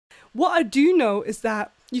What I do know is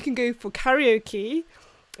that you can go for karaoke.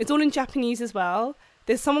 It's all in Japanese as well.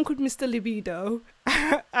 There's someone called Mr. Libido,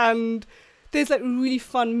 and there's like really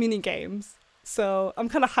fun mini games. So I'm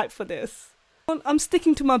kind of hyped for this. I'm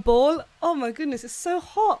sticking to my ball. Oh my goodness, it's so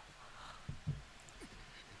hot.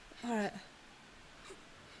 All right.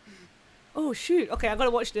 Oh shoot. Okay, I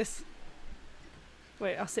gotta watch this.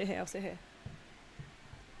 Wait, I'll sit here. I'll sit here.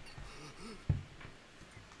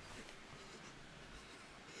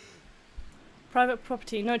 Private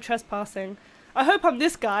property, no trespassing. I hope I'm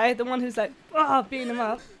this guy, the one who's like, beating him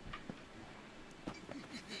up.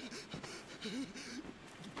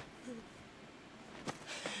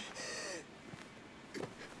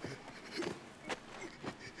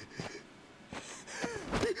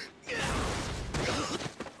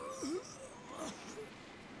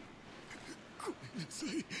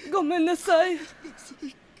 Gomennasai.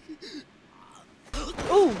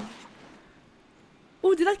 Oh.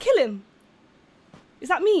 Oh, did I kill him? Is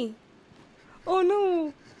that me? Oh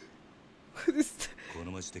no.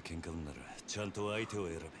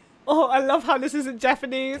 Oh, I love how this isn't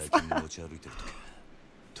Japanese.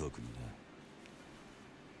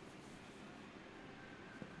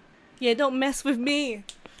 Yeah, don't mess with me.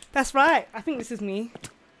 That's right. I think this is me.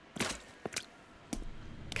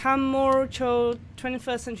 Kamurocho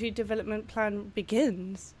 21st Century Development Plan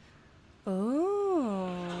begins. Oh.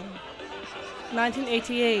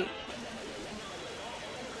 1988.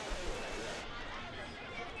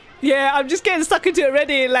 Yeah, I'm just getting stuck into it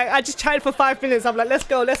already. Like, I just tried for 5 minutes. I'm like, let's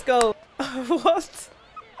go, let's go. What?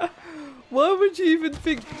 Why would you even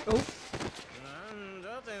think? Oh.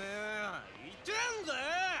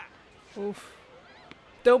 Oof.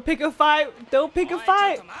 Don't pick a fight. Don't pick a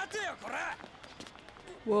fight.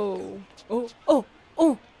 Whoa. Oh, oh,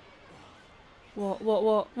 oh. What?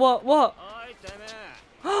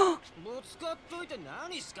 Oh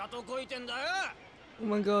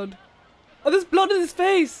my god. Oh, there's blood in his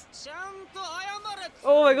face.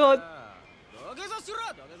 Oh my god.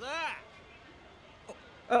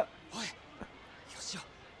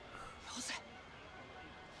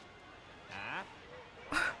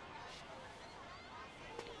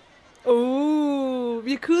 Oh,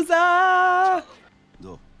 Yakuza!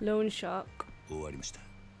 Loan shark.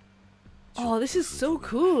 Oh, this is so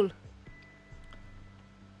cool.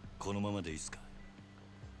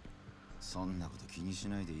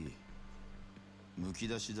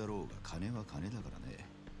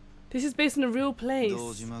 This is based on a real place.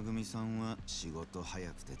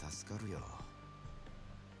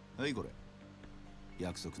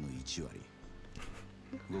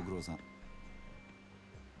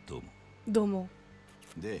 Domo.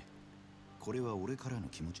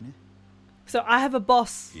 So I have a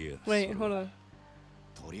boss. Wait, hold on.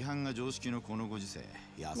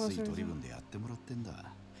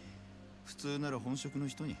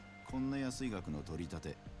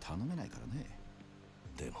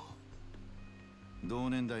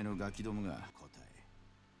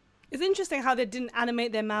 It's interesting how they didn't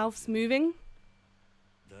animate their mouths moving.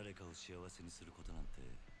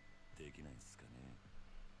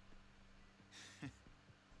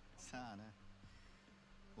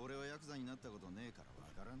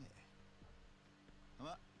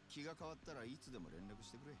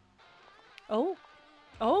 Oh.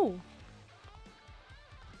 Oh.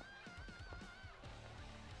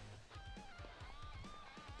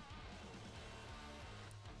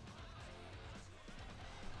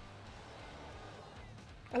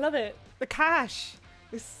 I love it. The cash.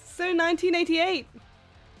 It's so 1988.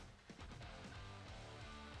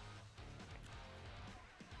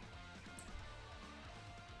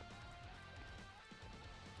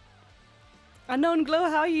 Unknown Glow,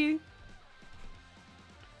 how are you?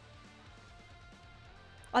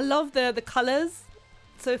 I love the colors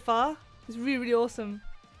so far. It's really, really awesome.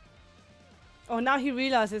 Oh, now he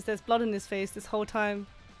realizes there's blood in his face this whole time.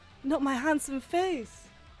 Not my handsome face.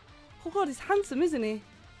 Oh god, he's handsome, isn't he?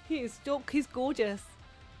 He's gorgeous.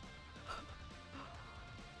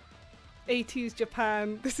 80s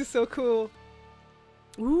Japan. This is so cool.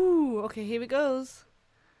 Ooh, okay, here it goes.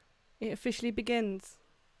 It officially begins.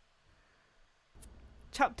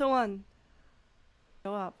 Chapter 1.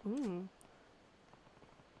 Go up. Ooh.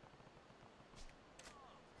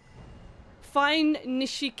 Find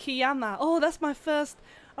Nishikiyama. Oh, that's my first.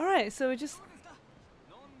 Alright, so we just.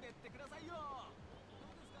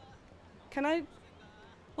 Can I?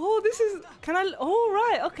 Oh, this is. Can I? Oh,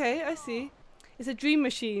 right. Okay, I see. It's a dream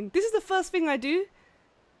machine. This is the first thing I do.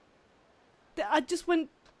 I just went.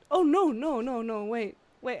 Oh, no. Wait.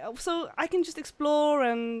 So I can just explore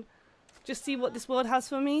and just see what this world has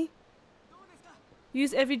for me.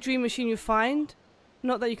 Use every dream machine you find.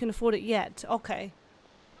 Not that you can afford it yet. Okay.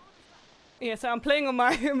 Yeah, so I'm playing on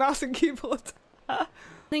my mouse and keyboard.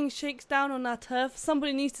 Thing shakes down on our turf.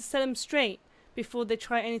 Somebody needs to set them straight before they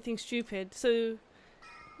try anything stupid. So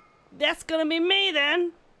that's gonna be me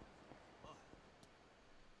then.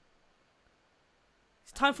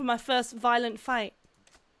 It's time for my first violent fight.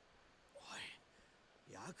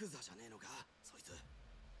 Yakuza じゃねえのかそいつ。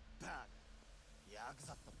バー。ヤクザ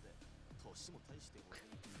だって年も大して。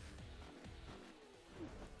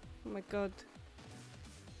Oh my god.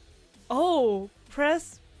 Oh,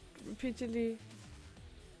 press repeatedly.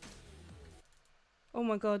 Oh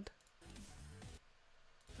my god.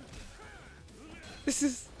 This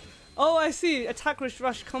is... Oh, I see. Attack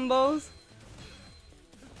rush combos.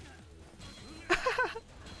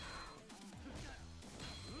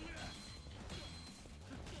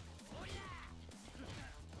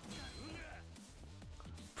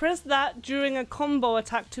 Press that during a combo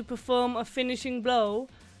attack to perform a finishing blow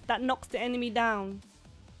that knocks the enemy down.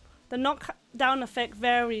 The knockdown effect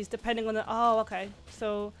varies depending on the... Oh, okay.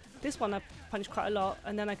 So this one I punch quite a lot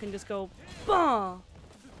and then I can just go... BAH!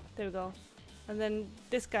 There we go. And then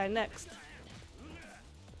this guy next.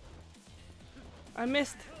 I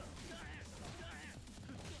missed.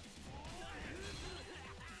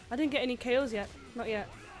 I didn't get any KOs yet. Not yet.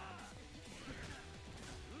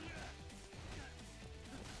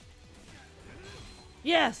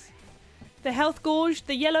 Yes! The health gauge,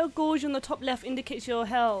 the yellow gauge on the top left indicates your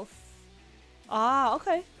health. Ah,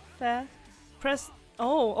 okay. Fair. Press...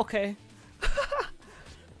 Oh, okay.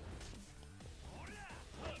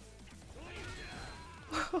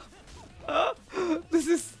 This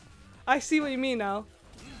is... I see what you mean now.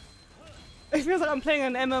 It feels like I'm playing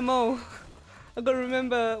an MMO. I've got to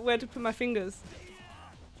remember where to put my fingers.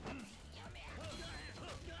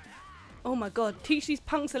 Oh my god, teach these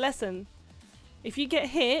punks a lesson. If you get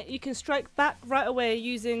hit, you can strike back right away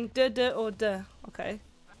using duh or duh. Okay.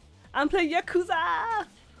 I'm playing Yakuza!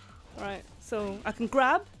 Alright, so I can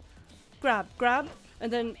grab,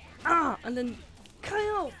 and then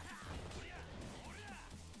KO!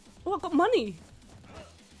 Oh, I got money!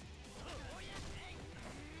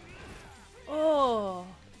 Oh!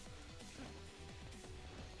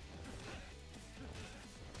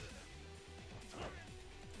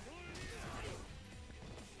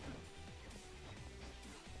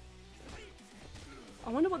 I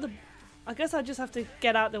wonder what the... I guess I just have to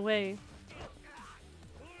get out the way.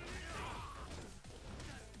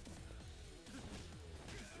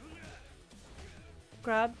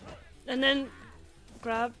 Grab. And then...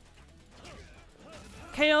 Grab.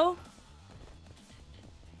 KO.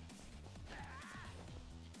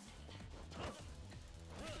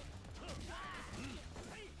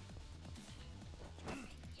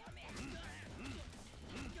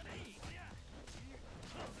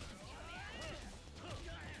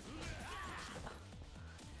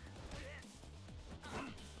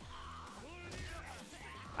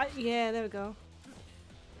 Yeah, there we go.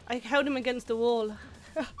 I held him against the wall.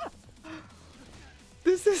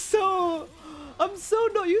 This is so... I'm so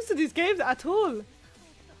not used to these games at all.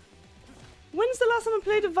 When's the last time I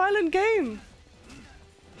played a violent game?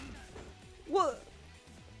 What?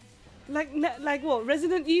 Like what?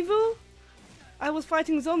 Resident Evil? I was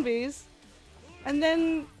fighting zombies. And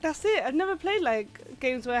then that's it. I've never played like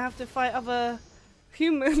games where I have to fight other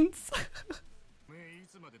humans.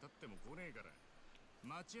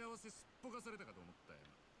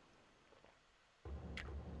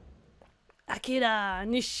 Akira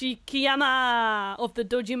Nishikiyama of the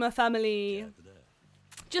Dojima family.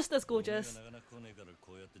 Just as gorgeous.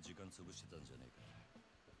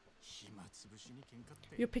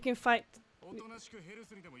 You're picking fight.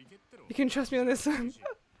 You can trust me on this one.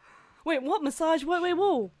 Wait, what? Massage? Wait,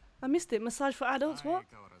 whoa. I missed it. Massage for adults? What?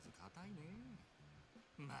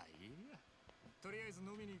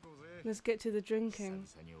 Let's get to the drinking.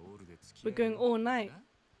 We're going all night.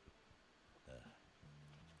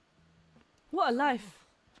 What a life.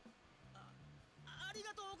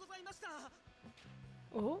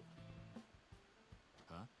 Oh?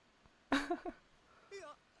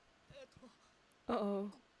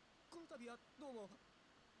 Uh-oh.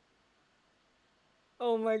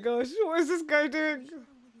 Oh my gosh, what is this guy doing?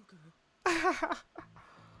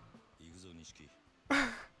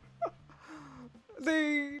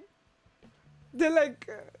 They're like...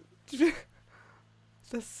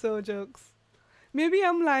 That's so jokes. Maybe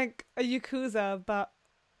I'm like a Yakuza, but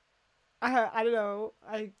I don't know.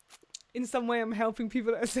 In some way I'm helping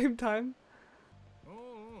people at the same time.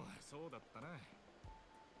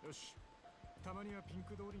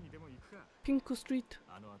 Pinku Street.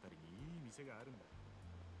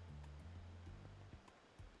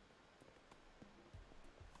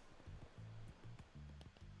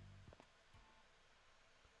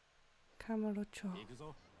 Kamarocho. 行く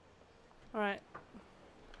ぞ。 Alright.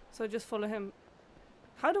 So just follow him.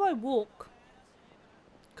 How do I walk?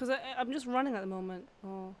 Because I'm just running at the moment.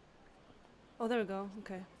 Oh. Oh, there we go.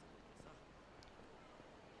 Okay.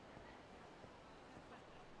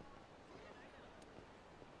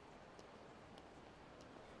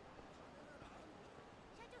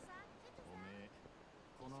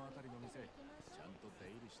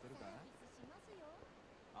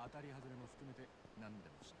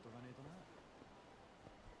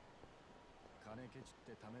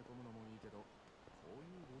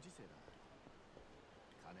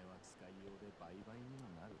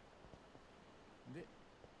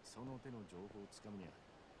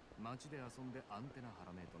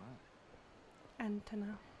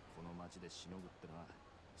 Antenna.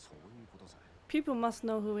 People must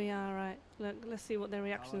know who we are, right? Look, let's see what their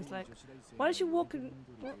reaction's like. Why did she walk in?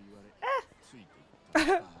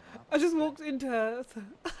 Ah! I just walked into her.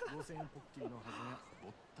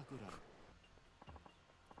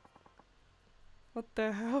 What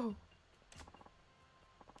the hell?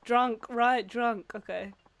 Drunk, right, drunk,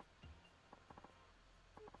 okay.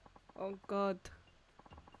 Oh god.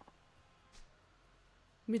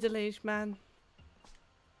 Middle-aged man.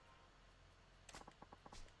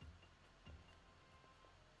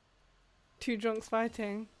 Two drunks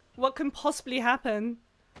fighting. What can possibly happen?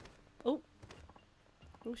 Oh.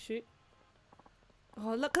 Oh shoot.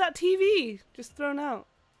 Oh, look at that TV! Just thrown out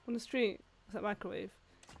on the street. What's that microwave?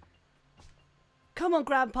 Come on,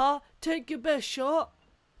 Grandpa! Take your best shot!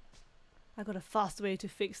 I got a fast way to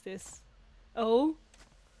fix this. Oh.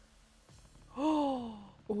 Oh.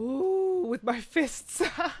 Ooh, with my fists.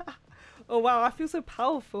 Oh wow, I feel so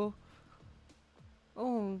powerful.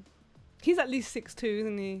 Oh. He's at least 6'2",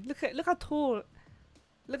 isn't he? Look how tall.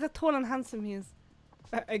 Look how tall and handsome he is.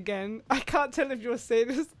 Again, I can't tell if you're a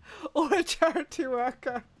sadist or a charity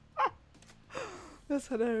worker. That's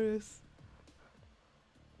hilarious.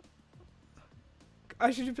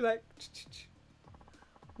 I should be like,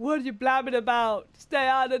 what are you blabbing about? Stay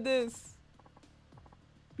out of this.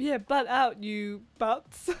 Yeah, butt out, you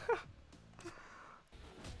butts.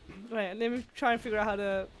 Right, let me try and figure out how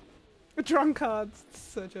to drum cards.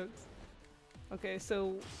 So jokes. Okay,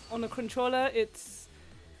 so on the controller, it's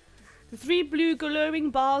the 3 blue glowing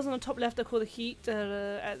bars on the top left are called the heat.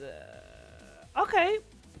 Okay.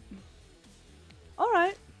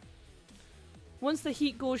 Alright. Once the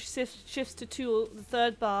heat gauge shifts to 2, the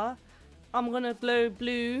 3rd bar, I'm gonna glow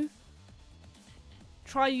blue.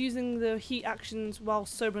 Try using the heat actions while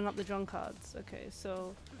sobering up the drum cards. Okay,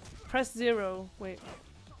 so press 0. Wait.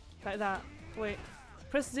 Like that. Wait.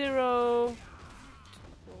 Press 0.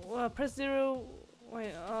 Press 0.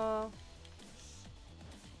 Wait, oh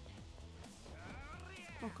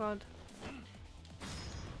god.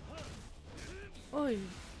 Oi.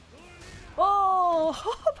 Oh!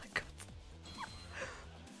 Oh my god.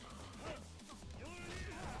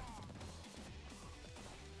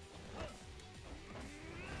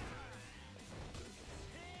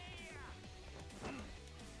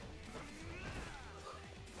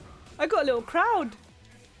 I got a little crowd.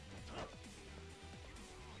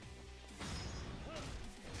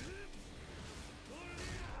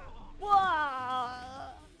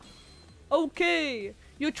 Wow. Okay,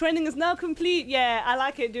 your training is now complete. Yeah, I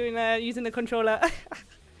like it doing using the controller.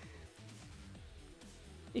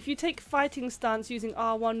 If you take fighting stance using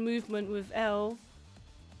R1 movement with L.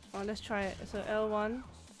 Oh, let's try it. So L1,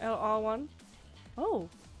 LR1. Oh.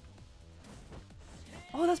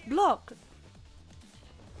 Oh, that's block.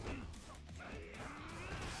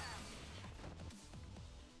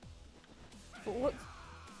 But what?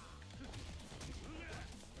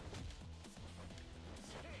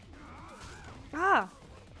 Ah!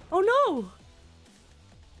 Oh no!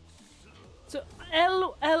 So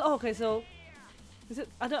L. Oh, okay, so is it?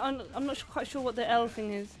 I'm not quite sure what the L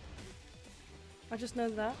thing is. I just know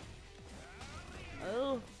that.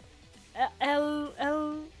 Oh, L.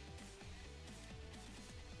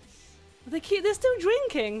 They're still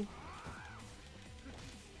drinking.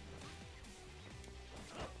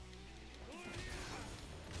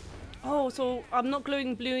 Oh, so I'm not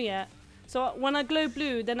glowing blue yet. So when I glow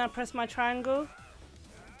blue, then I press my triangle.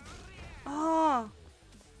 Ah.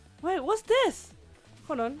 Wait, what's this?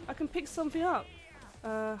 Hold on, I can pick something up.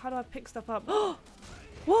 How do I pick stuff up? Oh!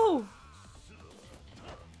 Whoa!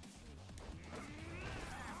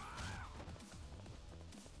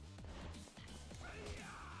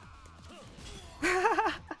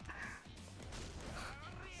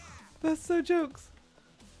 That's so jokes.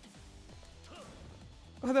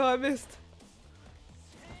 Oh no, I missed.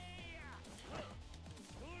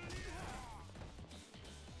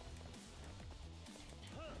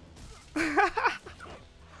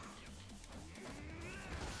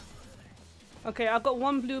 Okay, I've got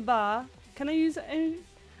one blue bar. Can I use it?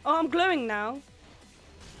 Oh, I'm glowing now.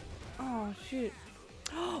 Oh, shoot.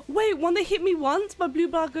 Wait, when they hit me once, my blue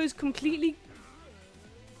bar goes completely...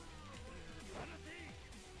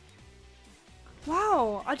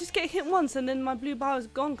 Wow, I just get hit once and then my blue bar is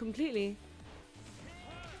gone completely.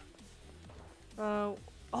 Oh,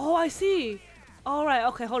 I see. Alright,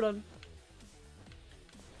 okay, hold on.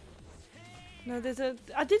 No, there's a...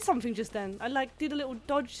 I did something just then. I like did a little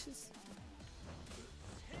dodge.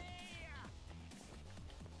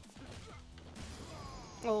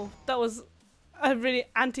 Oh, that was a really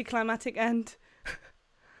anticlimactic end.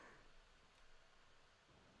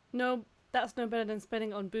 No, that's no better than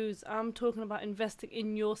spending it on booze. I'm talking about investing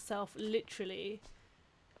in yourself, literally.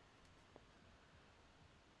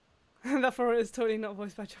 That for is totally not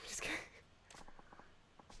voiced by Jim. Just kidding.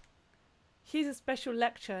 Here's a special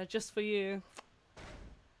lecture just for you.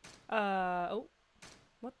 Oh.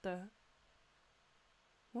 What the?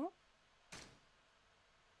 What?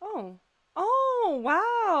 Oh. Oh,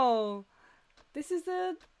 wow. This is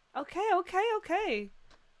a... Okay.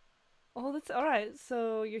 Oh, that's alright.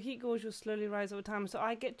 So your heat gauge will slowly rise over time. So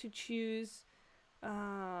I get to choose...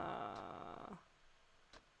 I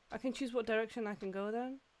can choose what direction I can go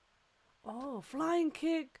then. Oh, flying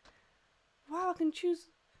kick. Wow, I can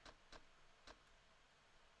choose...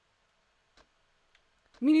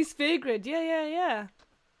 Mini sphere grid. Yeah.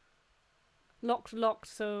 Locked.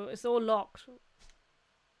 So it's all locked.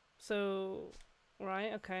 So,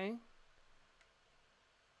 right, okay.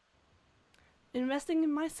 Investing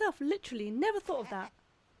in myself, literally. Never thought of that.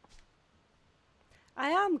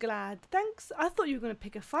 I am glad. Thanks. I thought you were going to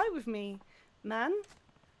pick a fight with me, man.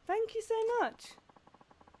 Thank you so much.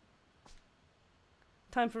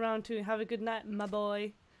 Time for round 2. Have a good night, my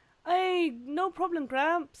boy. Hey, no problem,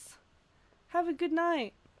 Gramps. Have a good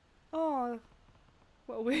night. Oh,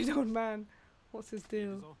 what a weird old man. What's his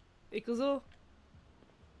deal? Ikuzo.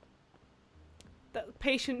 That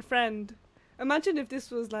patient friend. Imagine if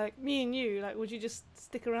this was like me and you. Like, would you just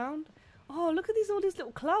stick around? Oh, look at all these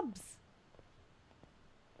little clubs.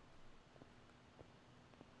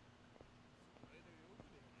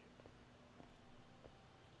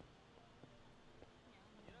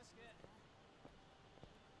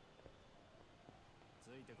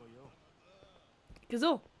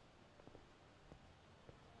 Ikuzo.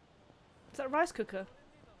 Is that a rice cooker?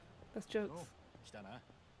 That's jokes.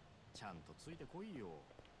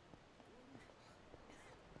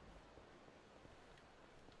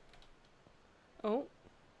 Oh.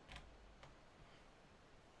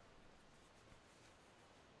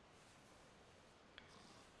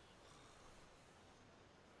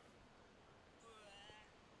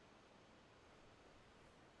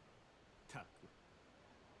 Tak.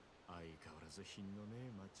 相変わらず品のね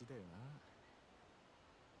え街だよな。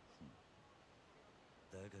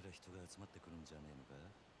だから人が集まってくるんじゃねえのか。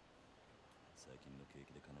最近の景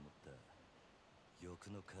気で金持った欲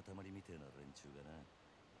の塊みてえな連中がな。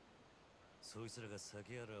そいつらが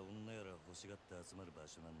酒やら女やら欲しがって集まる場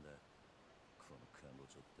所なんだ。この彼女っ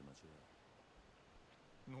て街は。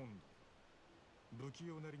なんだ。不器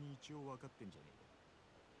用なりに一応分かってんじゃねえ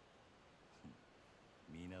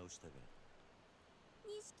か。見直したか。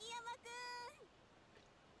Nishikiyama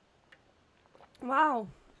君。Wow.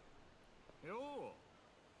 Yo.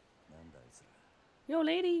 なんだあいつら。Yo,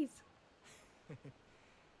 ladies.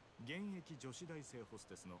 現役女子大生ホス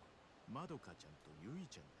テスのまどかちゃんとゆい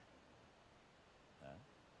ちゃんだ。あ？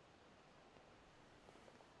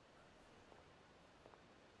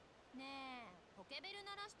ねえ、ポケベル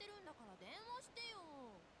鳴らしてるんだから電話してよ。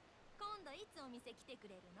今度いつお店来てく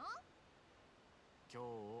れるの？今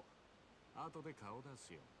日、後で顔出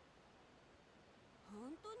すよ。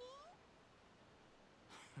本当に？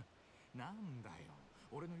なんだよ、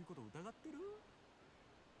俺の言うこと疑ってる？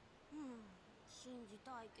信じ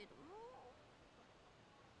たいけど。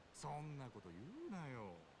そんなこと言うな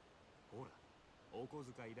よ。ほら、お小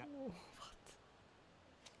遣いだ。Oh,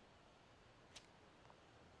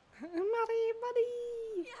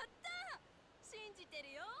 Marie. やった！信じて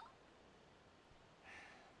るよ。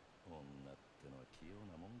女ってのは器用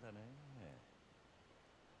なもんだね。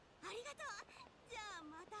ありがとう。じゃあ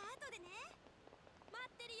また後でね。待っ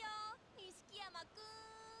てるよ、錦山くん。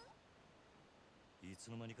いつ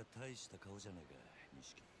の間にか大した顔じゃねえか、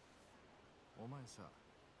錦。お前さ、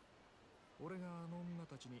俺があの女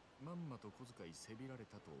たちにまんまと小遣いせびられ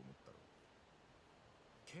たと思ったろ。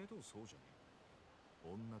けどそうじゃねえ。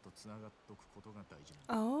女とつながっとくことが大事なん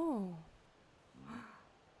だ。Oh.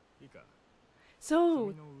 いいか。So,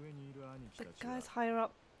 君の上にいる兄貴 the たちは guys higher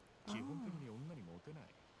up. 基本的に女にモテない。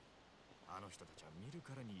あの人たちは見る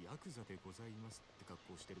からにヤクザでございますって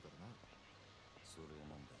格好してるからな。それが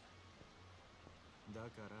なんだ。だ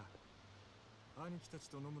から兄貴たち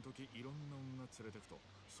と飲むときいろんな女連れてくと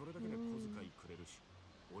それだけで小遣いくれるし、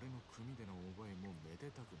俺の組での覚えもめで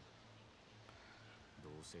たくなる。ど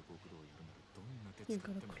うせ極道やるならどんな手使って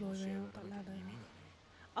ものし上がらなきゃ意味がねえ。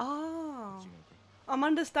 Ah, 違うか。 I'm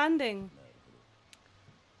understanding. なるほど。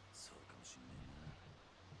そうかもしんねえな。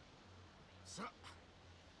さあ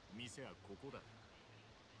店はここだ。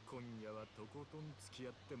今夜はとことん付き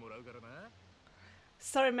合ってもらうからな。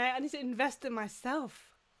 Sorry, mate. I need to invest in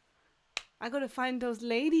myself. I gotta find those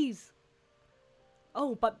ladies.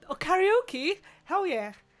 Oh, but karaoke? Hell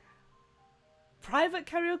yeah. Private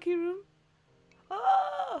karaoke room?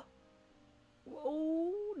 Ah!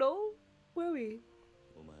 Oh, no. Where are we?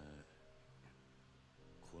 お前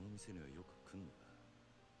この店にはよく来んのか。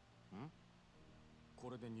ん？こ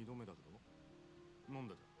れで2度目だけど。なん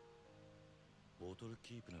でだ。ボトル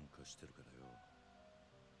キープなんかしてるからよ。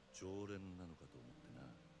常連なのかと思ってな。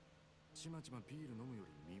ちまちまビール飲むよ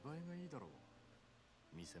り見栄えがいいだろう。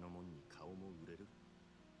店のもんに顔も売れる。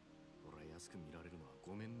俺は安く見られるのは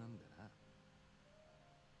ごめんなんだな。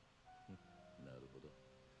なるほど。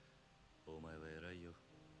お前は偉いよ。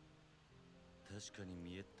確かに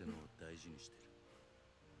見栄ってのを大事にしてる。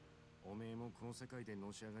おめえもこの世界で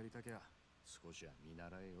のし上がりたきゃ少しは見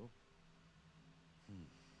習えよ。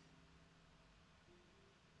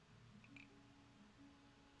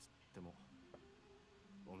でも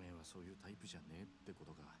おめえはそういうタイプじゃねえってこ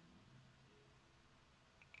とか。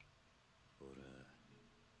俺は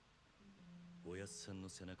おやっさんの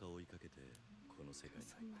背中を追いかけてこの世界に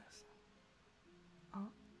入った。あ、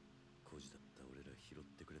孤児だった俺ら拾っ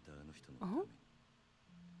てくれたあの人のために。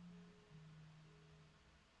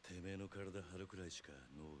てめえの体張るくらいしか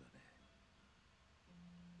脳がねえ。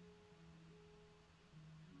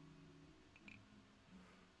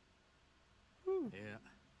いや、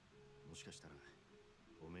もしかしたら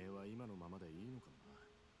おめえは今のままでいいのかもな。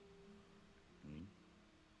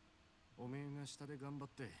おめえが下で頑張っ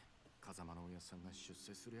て風間のおやっさんが出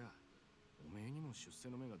世すりゃおめえにも出世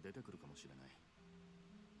の目が出てくるかもしれない。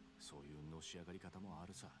そういうのし上がり方もあ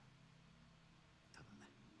るさ。ただね、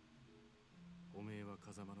おめえは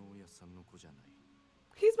風間のおやっさんの子じゃない。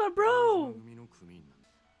 He's my bro! 組の組員なんだ。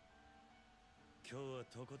今日は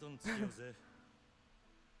とことん付き合うぜ。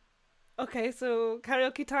Okay, so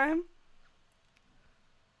karaoke time?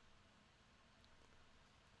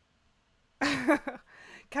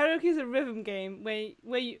 Karaoke is a rhythm game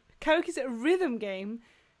karaoke is a rhythm game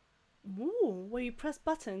where you press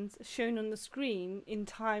buttons shown on the screen in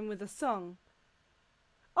time with a song.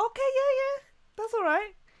 Okay, yeah, that's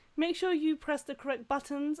alright. Make sure you press the correct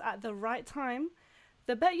buttons at the right time.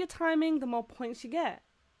 The better your timing, the more points you get.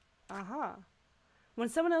 Aha. When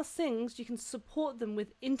someone else sings, you can support them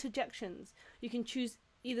with interjections. You can choose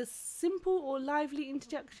either simple or lively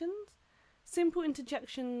interjections. Simple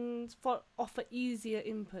interjections offer easier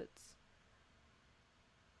inputs.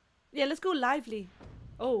 Yeah, let's go lively.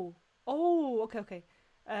 Oh, okay.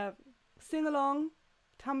 Sing along,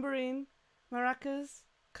 tambourine, maracas,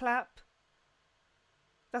 clap.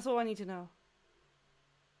 That's all I need to know.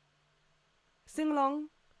 Sing along,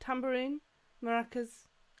 tambourine, maracas,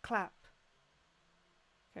 clap.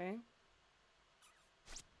 Okay.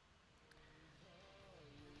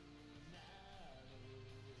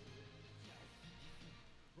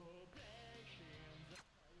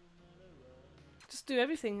 Just do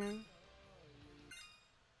everything then.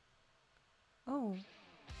 Oh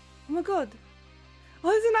my god. Oh,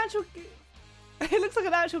 it's an actual... It looks like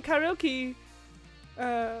an actual karaoke.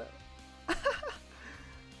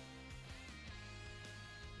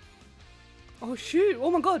 Oh shoot,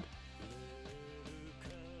 oh my god.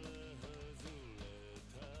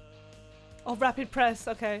 Oh, rapid press,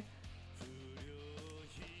 okay.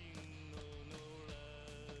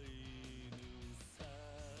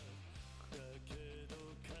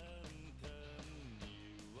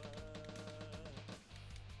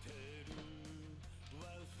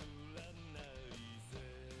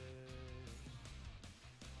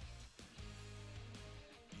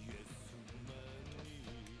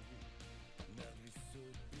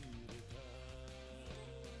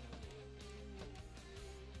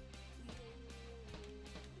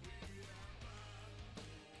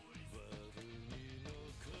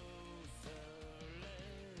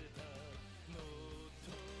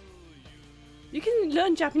 You can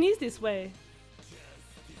learn Japanese this way.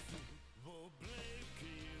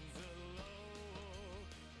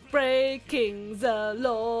 Breaking the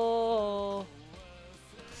law.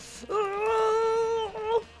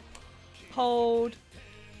 Hold.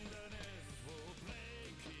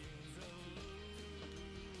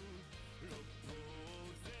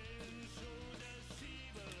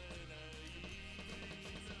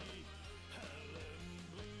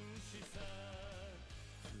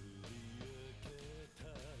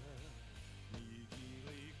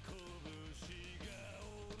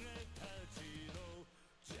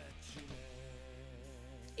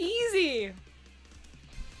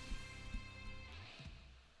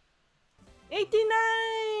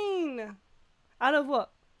 89! Out of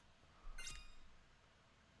what?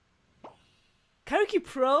 Karaoke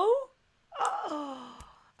Pro? Oh,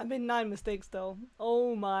 I made 9 mistakes though.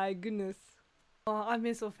 Oh my goodness. Oh, I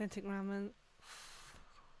miss authentic ramen.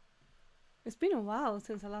 It's been a while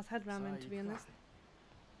since I last had ramen, to be honest.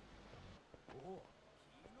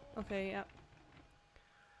 Okay, yeah.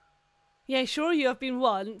 Yeah, sure, you have been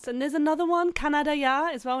once. And there's another one, Canada, yeah,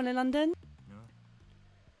 as well in London.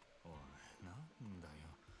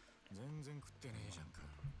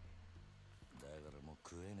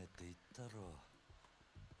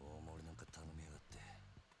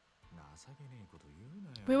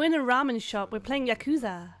 We're in a ramen shop. We're playing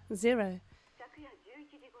Yakuza 0.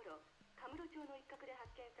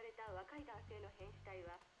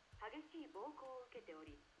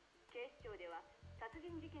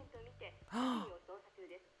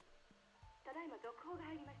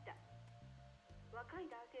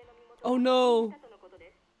 Oh no.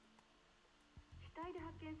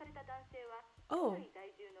 Oh.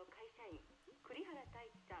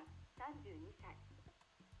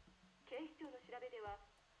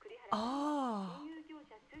 Ah.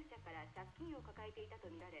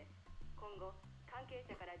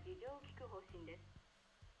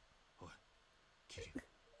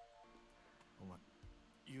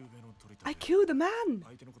 I killed the man.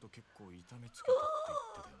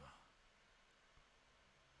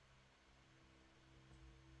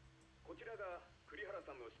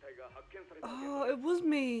 Oh, it was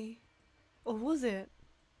me. Or was it?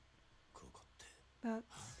 That's...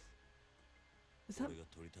 Is that...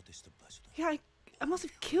 Yeah, I must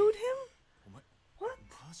have killed him? What?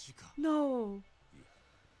 No.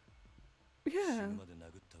 Yeah.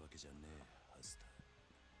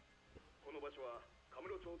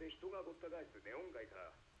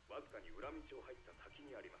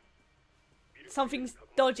 Something's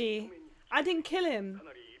dodgy. I didn't kill him.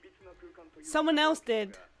 Someone else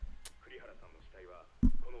did.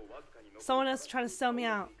 Someone else trying to sell me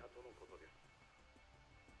out.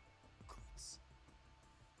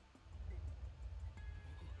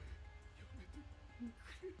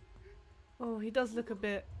 Oh, he does look a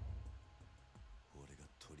bit...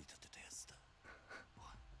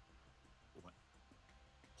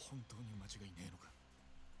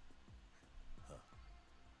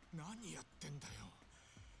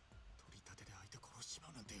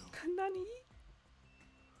 Nani?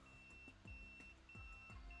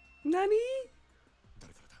 Nani?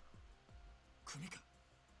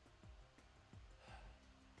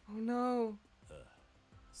 Oh no.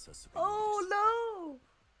 Oh no!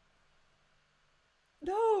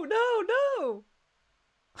 No, no, no!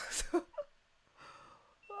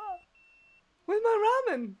 Where's my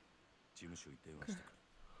ramen?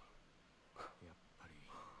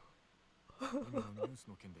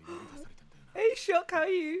 Hey Shock, how are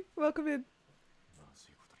you? Welcome in.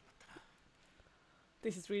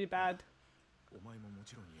 This is really bad.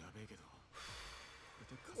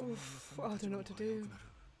 Oof, I don't know what to do.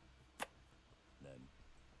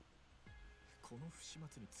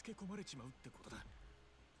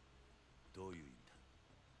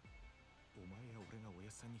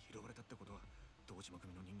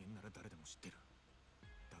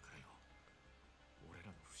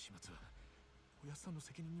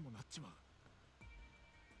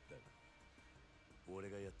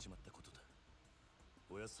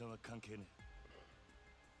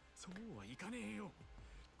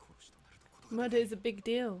 Murder is a big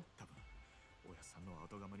deal.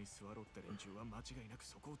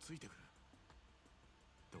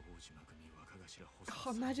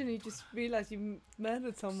 Oh, imagine you just realized you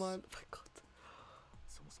murdered someone. Oh my god.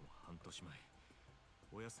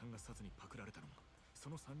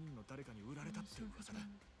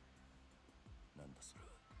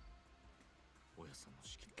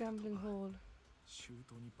 Gambling hall.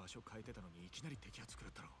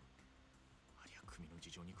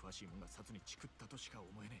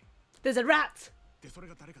 There's a rat!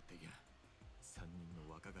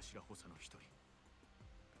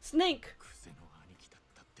 Snake!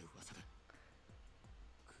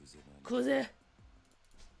 Kuze!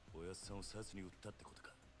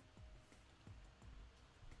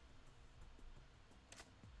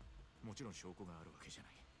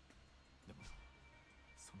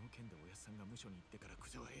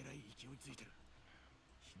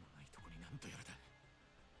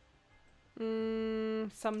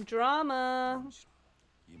 Some drama.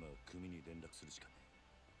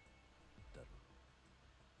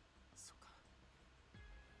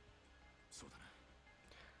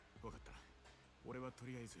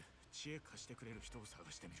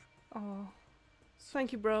 Oh,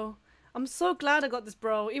 thank you, bro. I'm so glad I got this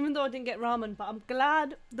bro, even though I didn't get ramen, but I'm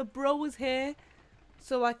glad the bro was here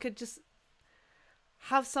so I could just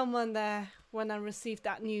have someone there when I received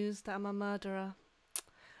that news that I'm a murderer.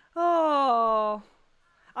 Oh,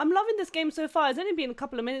 I'm loving this game so far. It's only been a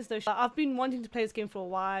couple of minutes though. I've been wanting to play this game for a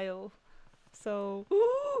while. So,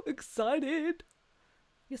 ooh, excited.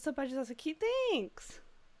 Your sub badges are so cute. Thanks.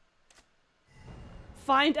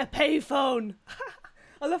 Find a payphone.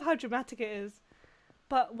 I love how dramatic it is.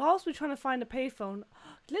 But whilst we're trying to find a payphone,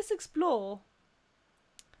 let's explore.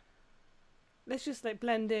 Let's just like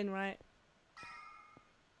blend in, right?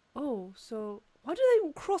 Oh, so why do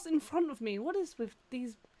they cross in front of me? What is with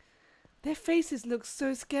these? Their faces look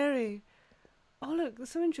so scary. Oh look,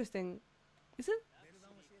 that's so interesting. Is it?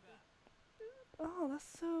 Oh,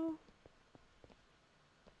 that's so...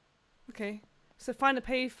 Okay, so find a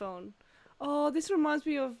payphone. Oh, this reminds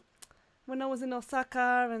me of when I was in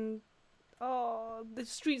Osaka and... Oh, the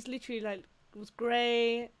streets literally like was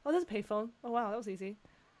grey. Oh, there's a payphone. Oh wow, that was easy.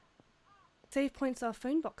 Save points are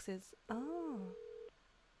phone boxes. Oh.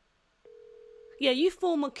 Yeah, you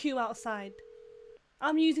form a queue outside.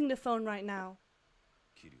 I'm using the phone right now.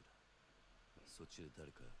 Kiryu そっちで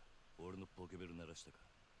誰か俺のポケベル鳴らしたか。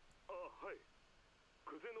あ、はい。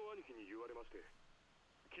クゼの兄貴に言われまして。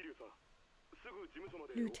桐生さん、すぐ事務所ま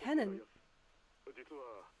で。Lieutenant。実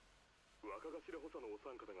は若頭補佐のお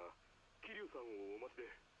三方が桐生さんをお待ちで。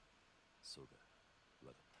そうか、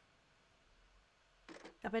わかっ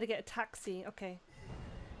た。 I better get a taxi. Okay.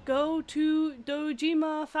 Go to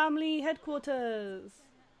Dojima family headquarters.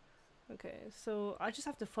 Okay, so I just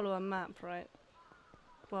have to follow a map, right?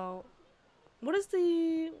 Well, what is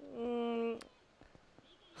the...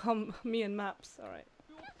 me and maps, alright.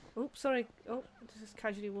 Oops, sorry. Oh, just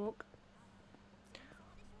casually walk.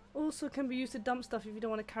 Also can be used to dump stuff if you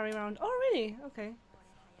don't want to carry around. Oh, really? Okay.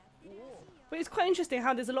 But it's quite interesting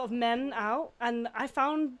how there's a lot of men out, and I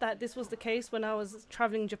found that this was the case when I was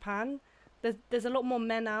traveling Japan. There's a lot more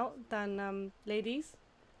men out than ladies.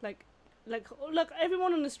 Like, look,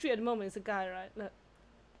 everyone on the street at the moment is a guy, right? Look.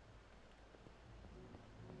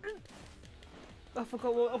 I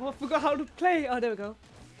forgot how to play. Oh, there we go.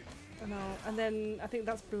 Oh, no. And then I think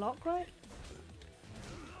that's block, right?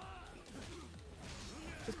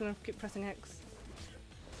 Just gonna keep pressing X.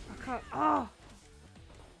 I can't. Ah!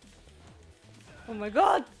 Oh my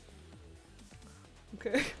god!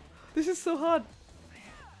 Okay. This is so hard.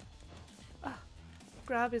 Ah.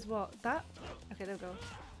 Grab is what? That? Okay, there we go.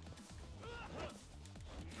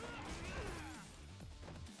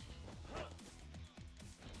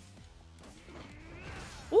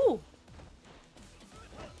 Ooh!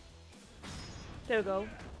 There we go.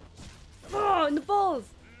 Oh, in the balls!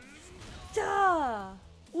 Yeah!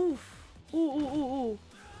 Oof! Ooh, ooh, ooh, ooh.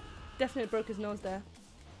 Definitely broke his nose there.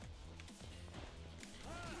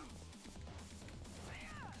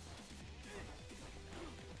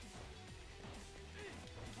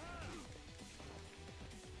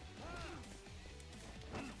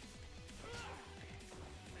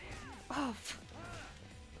 Oh,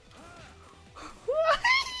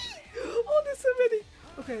 oh, there's so many.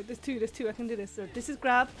 Okay, there's two. I can do this. So this is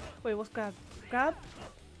grab. Wait, what's grab? Grab.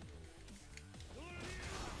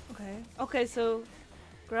 Okay. Okay, so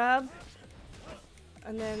grab,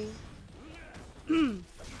 and then.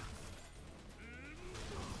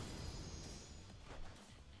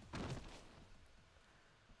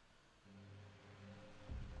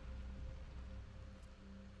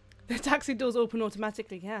 The taxi doors open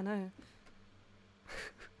automatically. Yeah, I know.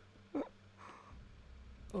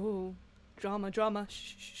 Oh, drama.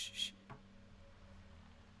 Shh, shh, shh.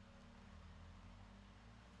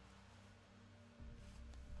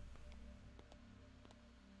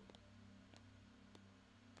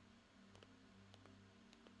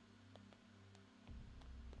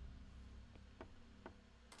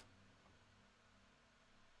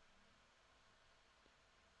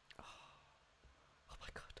 Oh my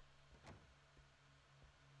god.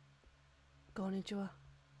 Konnichiwa.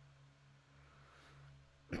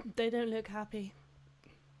 They don't look happy.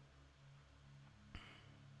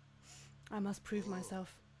 I must prove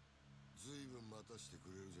myself.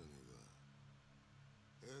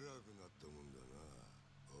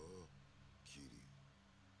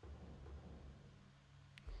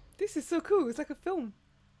 This is so cool. It's like a film.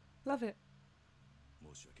 Love it.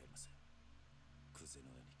 申し訳ありません。クゼ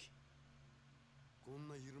の兄貴。こん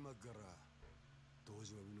な昼間から堂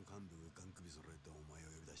島組の幹部がガン首揃えてお前を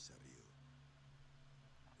呼び出した理由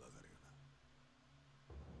わかるよな。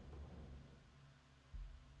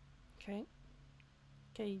Okay.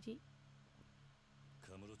 KG.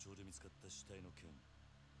 カムロ町で見つかった死体の件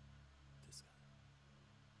ですが。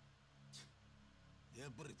や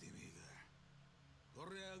っぱりてめえか。こ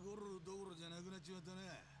りゃゴルフどころじゃなくなっちまったな。な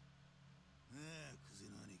あ、クゼ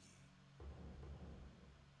の兄貴。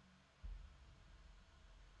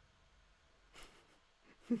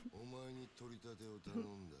お前に取り立てを頼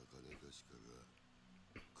んだ金貸し家が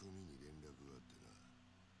組に連絡があってな。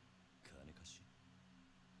金貸し？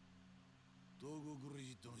トーコクレ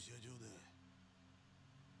ジットの社長だ。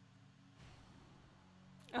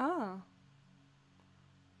Ah.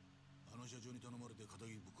 あの社長に頼まれて仇ぶ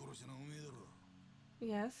っ殺したのはおめえだろ。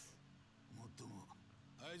Yes. もっとも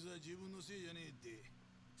あいつは自分のせいじゃねえって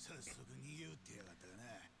早速逃げ打ってやがったがな。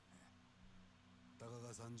たか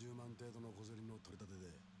が30万程度の小競りの取り立て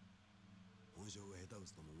で本性が下手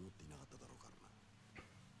打つとも思っていなかっただろうからな。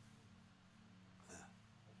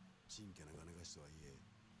ちんけな金貸しとはいえ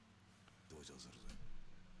同情するぜ。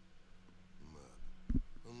まあ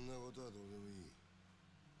そんなことはどうでもいい。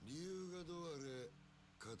理由がどうあれ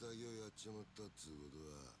仇をやっちまったっつうことは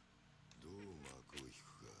どう幕を引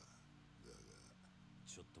くかだが。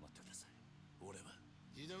ちょっと待ってください。俺は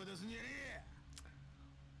ジタバタすんじゃね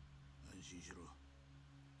え。安心しろ。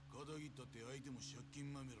仇切ったって相手も借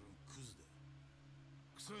金まみれのクズだ。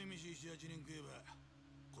臭い飯7、8年食えば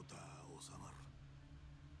事は収まる。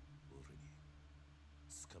俺に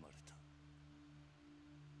掴まれた。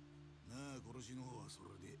なあ、殺しの方はそ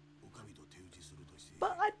れでお上と手打ちするとして。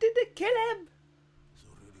 But I didn't kill him.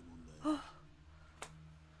 それより問題は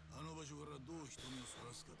あの場所からどう人目をそ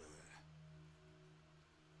らすかだが。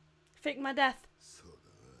 Fake my death. そうだ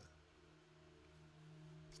な。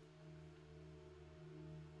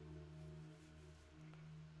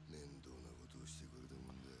面倒なことをしてくれた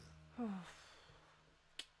もんだ。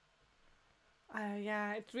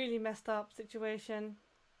Yeah, it's really messed up situation.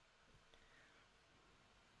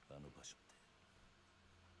 あの場所って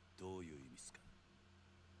どういう意味っすか？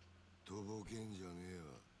とぼけんじゃねえ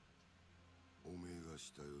わ。おめえが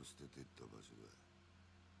死体を捨ててった場所だ。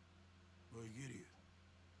おいゲリュウ、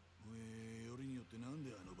おめえよりによってなん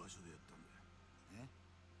であの場所でやったんだ。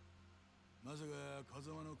まさか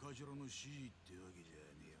風間の頭の指示ってわけじゃ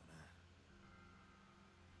ねえよな。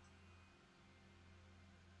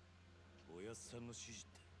おやっさんの指示っ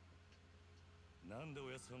てなんでお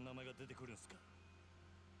やっさんの名前が出てくるんすか？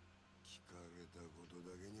聞かれたこと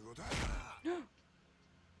だけに答えろ。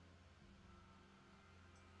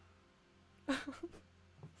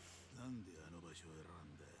なんであの場所を選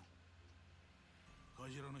んだ。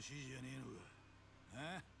頭の指示じゃねえのか。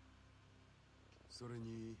それ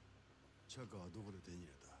にチャカはどこで手に入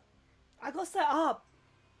れた。 I got set up.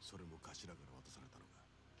 それも頭から渡されたのか。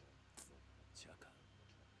チャカ、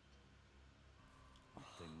一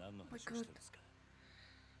体何の話をしてるんですか？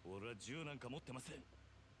俺は銃なんか持ってません。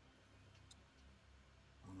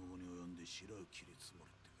この後に及んで白を切りつもる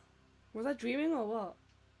ってか。 Was I dreaming or what?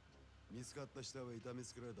 見つかった下は痛め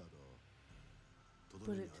つけられた後、とど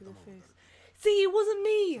Bullet めに to 頭 the を撃たれ face. て。 See, it wasn't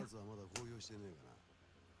me. 殺はまだ公表してねえかな。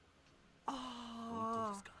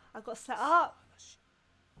 Oh, I got set up.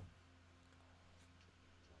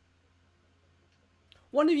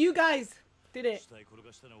 One of you guys did it. 死体転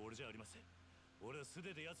がしたのは俺じゃありません。俺は素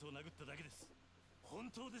手で奴を殴っただけです。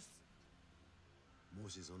本当です。も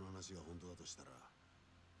しその話が本当だとしたら、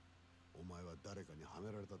お前は誰かには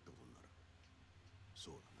められたってことになる。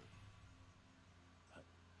そうだな。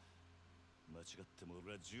間違っても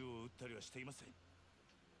俺は銃を撃ったりはしていません。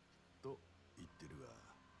と言ってるが、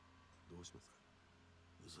どうしますか。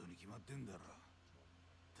嘘に決まってんだろ。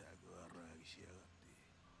たくわらぎしやがっ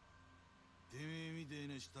て。てめえみた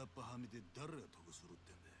いな下っ端はめて誰が得するっ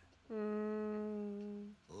てんだ。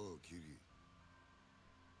おうキリ、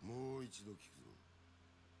もう一度聞くぞ。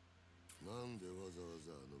なんでわざわ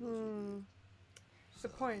ざあの場所で。 It's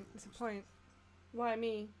a point. It's a point. Why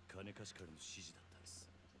me? 金貸しからの指示だったんで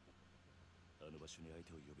す。あの場所に相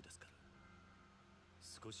手を呼び出すから、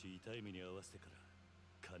少し痛い目に合わせてから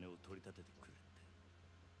金を取り立ててくれって。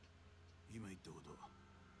今言ったこと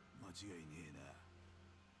間違いねえな。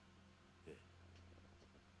ええ。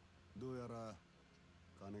どうやら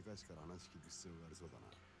金貸しから話聞く必要がありそうだな。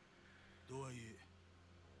とはいえ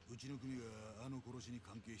うちの組があの殺しに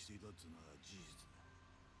関係していたっていうのは事実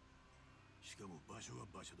だ。しかも場所が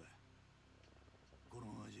場所だ。この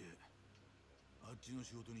ままじゃあっちの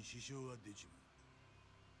仕事に支障が出ちまう。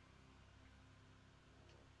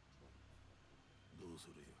どうす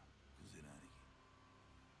るよ、クゼな兄貴。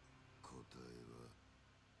答えは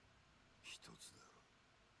一つだ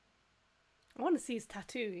ろ。 I want to see his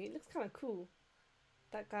tattoo. It looks kind of cool.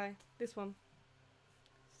 That guy. This one.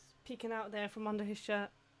 Just peeking out there from under his shirt.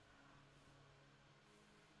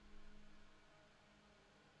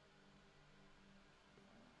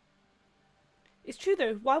 It's true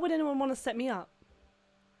though. Why would anyone want to set me up?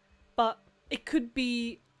 but it could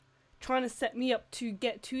be trying to set me up to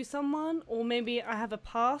get to someone, or maybe I have a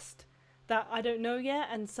past that I don't know yet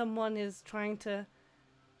and someone is trying to,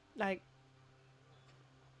 like,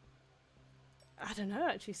 I don't know,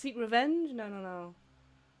 actually seek revenge. No.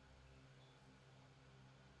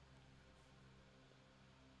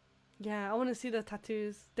 Yeah, I want to see the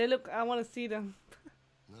tattoos. They look, I want to see them.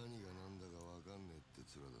 何が何だかわかんねえって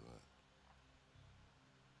面だな。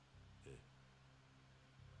ええ。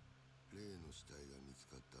例の死体が見つ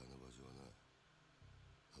かったあの場所はな、あ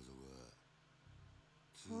そこは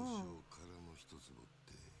通称空の一坪っ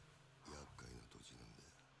て厄介な土地なんだよ。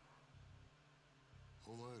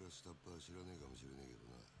お前ら下っ端は知らねえかもしれねえけど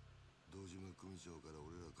な、堂島組長から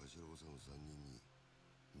俺ら頭補佐の3人に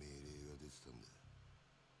命令が出てたんだ。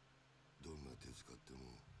どんな手使って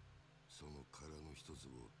もその空の一坪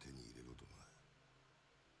を手に入れろとな。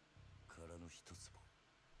空の一坪。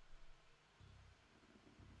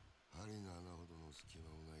針の穴ほどの隙間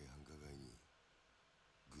もない繁華街に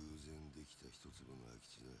偶然できた一粒の空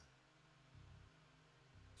き地だ。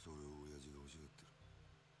それを親父が欲しがってる。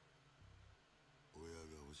親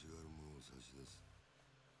が欲しがるものを差し出す。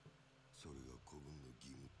それが子分の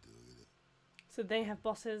義務ってわけだ。 So they have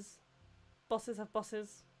bosses. Bosses have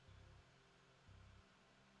bosses.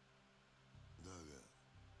 だが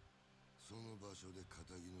その場所で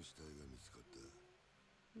堅気の死体が見つかった。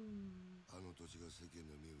あの土地が世間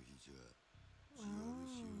の目を引いちゃ治安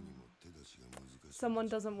しようにも手出しが難しい。 Someone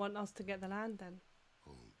doesn't want us to get the land then.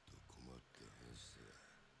 ほんと困った話さ。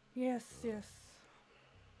 Yes, yes.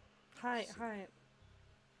 はいはい。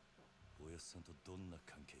おやっさんとどんな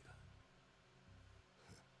関係が。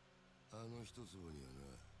あの一坪には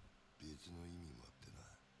な、別の意味もあってな。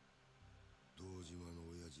堂島の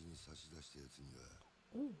親父に差し出したやつには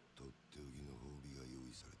とっておきの褒美が用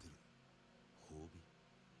意されてる。褒美。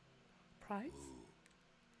 Prize?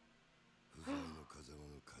 不在の風間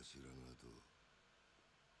の頭の後、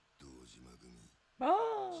堂島組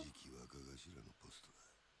Oh! 次期若頭のポストだ。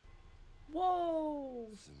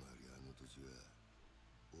 Whoa! つまりあの土地は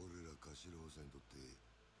俺ら頭補佐にとって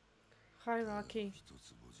Hierarchy. 一坪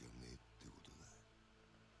じゃねえってことだ。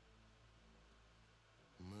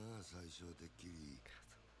まあ最初はてっきり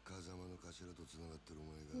風間の頭とつながってるお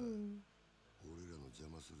前が俺らの邪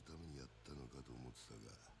魔するためにやったのかと思ってた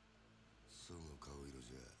が、その顔色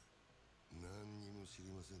じゃ何にも知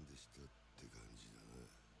りませんでしたって感じだな。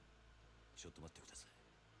ちょっと待ってください。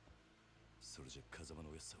それじゃ風間の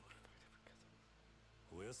おやっさんは、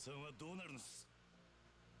おやっさんはどうなるんです。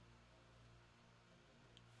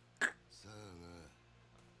さあな。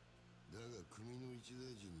だが組の一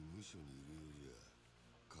大臣に無所にいるようじゃ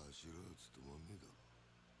頭は務まんねえだろ。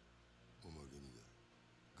おまけにだ、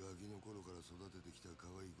ガキの頃から育ててきた可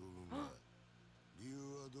愛い子分が理由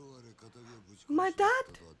はどうあれ仇をぶち殺した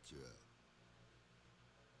とあっちゃ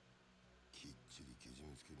きっちりけじ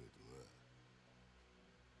めつけねえとな。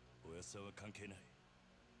おやっさんは関係ない。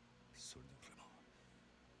それで俺も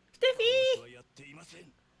ステフィー! はやっていませ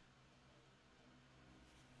ん。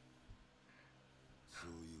そ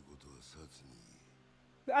ういうことは殺に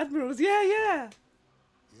The admirals, yeah, yeah!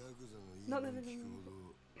 ヤクザの言いな分聞くほ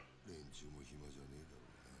ど連中も暇じゃねえだろ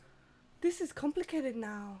うな。 This is complicated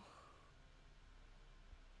now.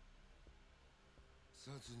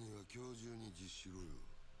 殺には今日中に実施しろよ。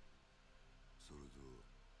それと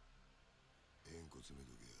縁故詰め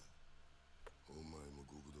とけや。お前も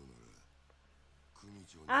極道なら組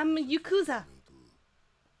長に I'm a Yakuza.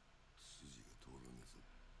 筋が通らねえぞ。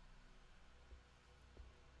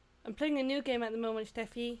 I'm playing a new game at the moment,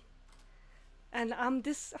 Steffi. And I'm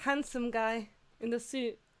this handsome guy in the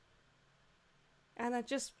suit. And I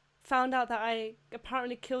just found out that I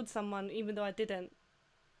apparently killed someone even though I didn't.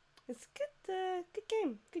 It's good,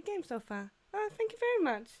 good game so far. Oh, thank you very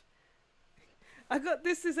much.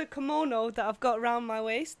 This is a kimono that I've got around my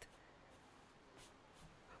waist.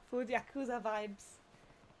 For the Yakuza vibes.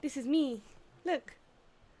 This is me. Look.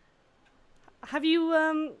 Have you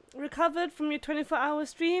recovered from your 24-hour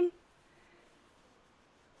stream?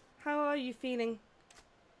 How are you feeling?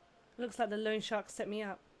 Looks like the loan shark set me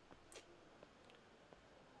up.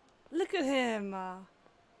 Look at him.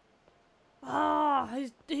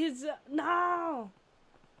 He's no.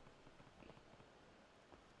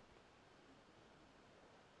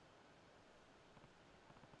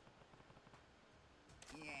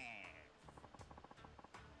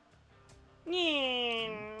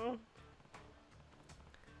 Yeah.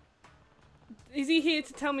 Is he here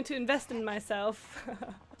to tell me to invest in myself?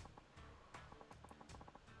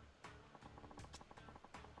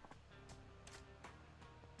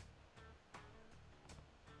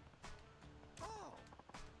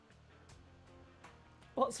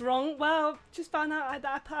 What's wrong? Well, just found out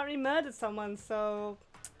that I apparently murdered someone, so...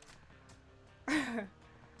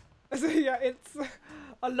 So yeah, it's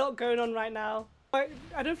a lot going on right now. I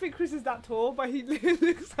don't think Chris is that tall, but he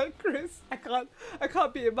looks like Chris. I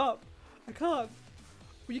can't beat him up. I can't.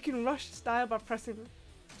 But you can rush style by pressing.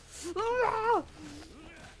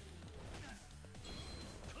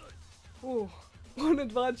 Oh, one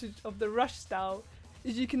advantage of the rush style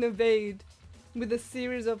is you can evade with a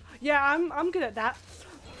series of. Yeah, I'm good at that.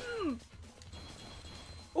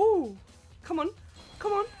 Oh, come on,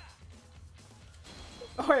 come on.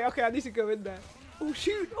 Oh wait, okay, I need to go in there. Oh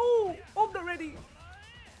shoot! Oh, I'm not ready.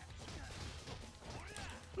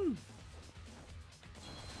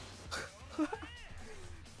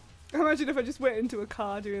 Imagine if I just went into a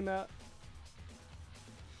car doing that.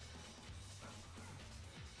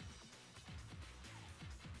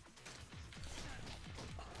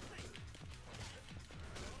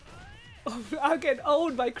 Oh, I'll get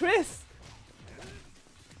owned by Chris.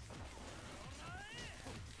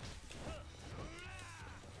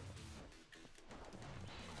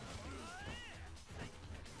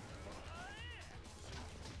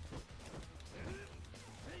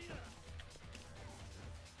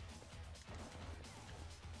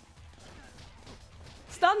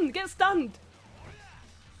 Stunned! Get stunned!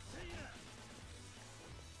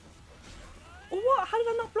 Oh, what? How did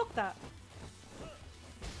I not block that?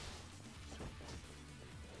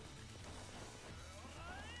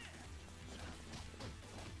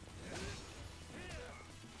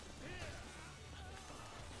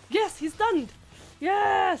 Yes, he's stunned!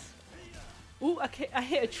 Yes! Ooh, I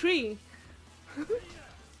hit a tree.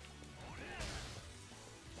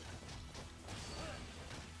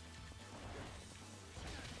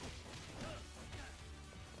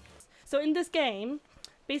 So in this game,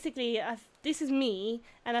 basically, this is me,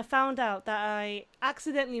 and I found out that I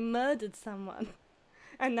accidentally murdered someone.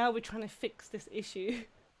 And now we're trying to fix this issue.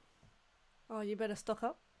 Oh, you better stock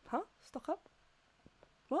up. Huh? Stock up?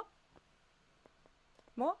 What?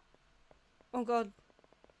 What? Oh god.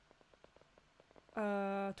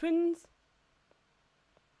 Twins?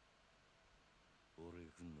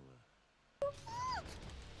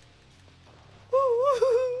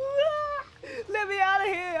 Let me out of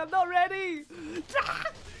here! I'm not ready!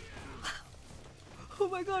 Oh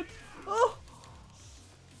my god! Oh!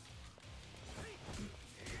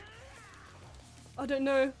 I don't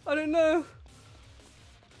know. I don't know.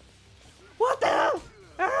 What the hell?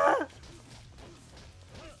 Ah!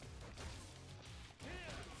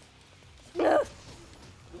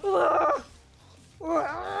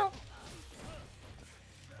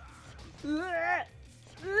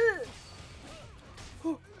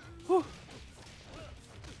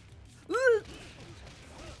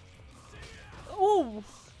 Oh!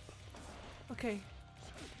 Okay.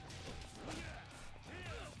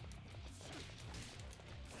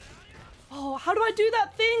 Oh, how do I do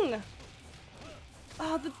that thing?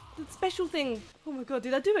 Ah, the special thing. Oh my god,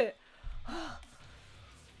 did I do it?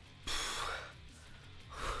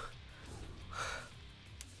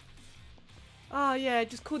 Ah, yeah,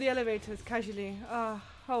 just call the elevators casually. Ah,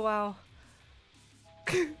 oh wow.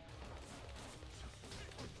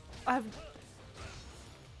 I've...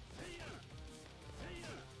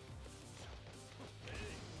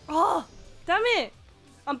 Oh, damn it!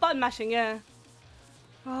 I'm button mashing, yeah.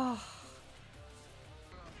 Oh.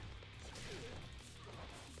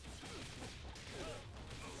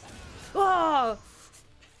 Oh!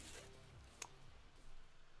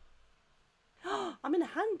 I'm in a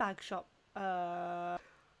handbag shop.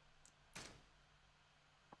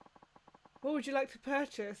 What would you like to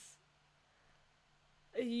purchase?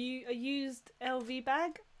 A used LV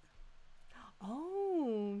bag?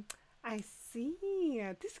 Oh, I see.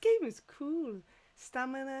 This game is cool.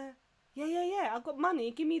 Stamina. Yeah. I've got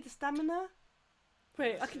money. Give me the stamina.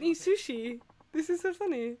 Wait, I can eat sushi. This is so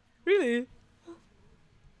funny. Really?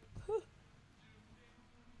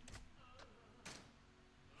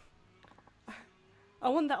 I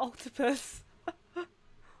want that octopus.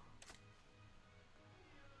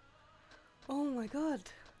 Oh my god.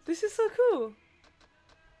 This is so cool.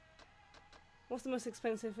 What's the most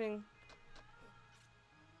expensive thing?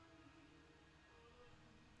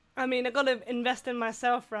 I mean, I gotta invest in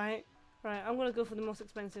myself, right? Right, I'm gonna go for the most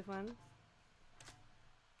expensive one.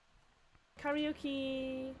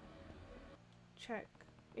 Karaoke. Check.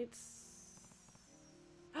 It's...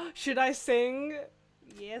 Should I sing?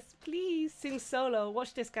 Yes, please. Sing solo.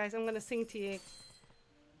 Watch this, guys. I'm gonna sing to you.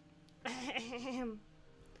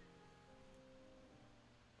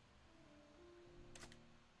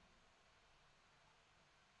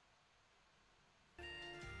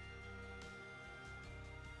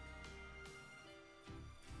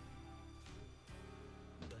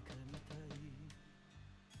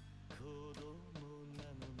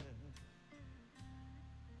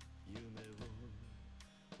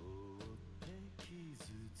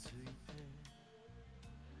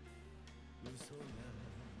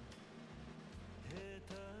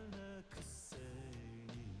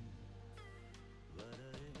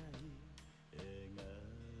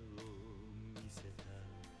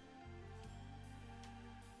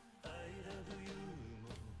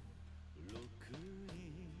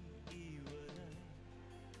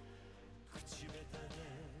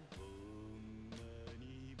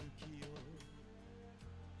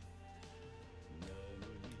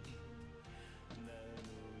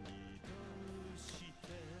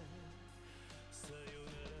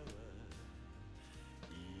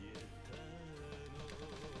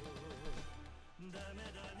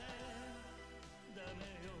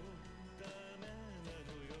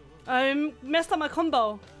 I messed up my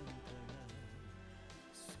combo.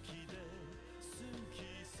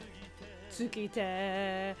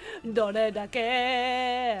 Tsukite, dore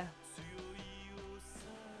dake.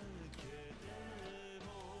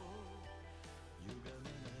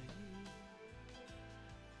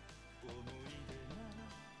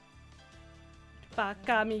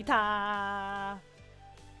 Bakamita.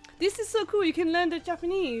 This is so cool. You can learn the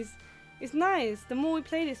Japanese. It's nice. The more we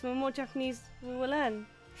play this, the more Japanese we will learn.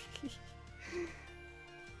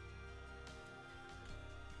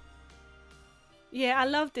 Yeah, I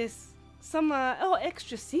love this. Some oh,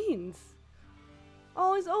 extra scenes.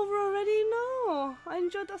 Oh, it's over already? No, I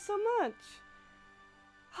enjoyed that so much.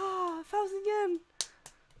 Ah, 1,000 yen.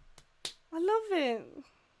 I love it.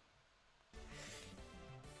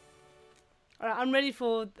 Alright, I'm ready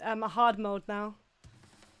for a hard mode now.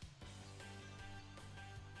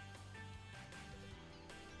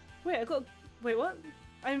 Wait, I got. Wait, what?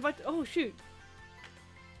 I invited. Oh, shoot.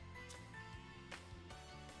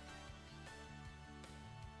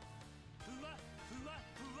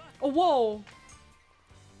 Oh, whoa.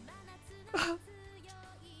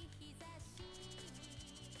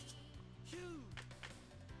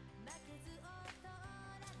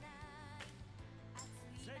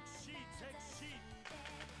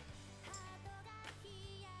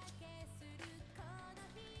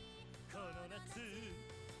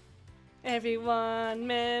 Everyone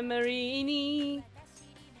memory ni.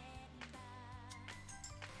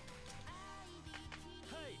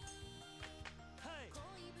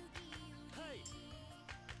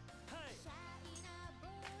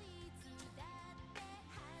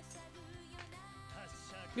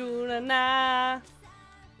 Yurana.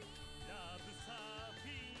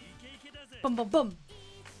 Bum bum bum.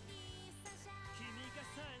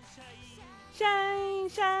 Shine,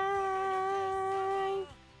 shine.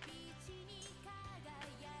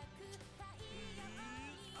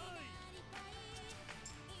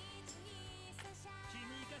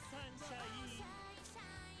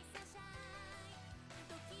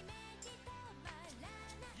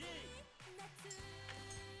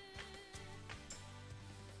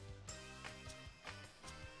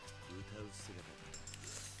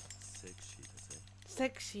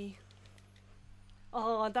 Sexy.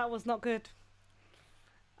 Oh, that was not good.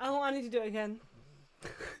 I need to do it again.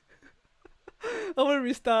 I want to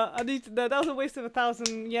restart. I need to. That was a waste of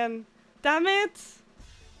 1,000 yen. Damn it!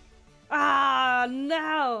 Ah,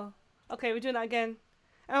 no. Okay, we're doing that again.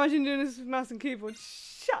 Imagine doing this with mouse and keyboard.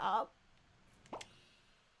 Shut up.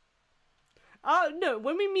 Oh no!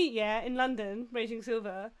 When we meet, yeah, in London, Raging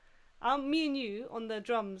Silver, me and you on the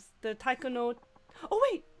drums. The Taiko no. Oh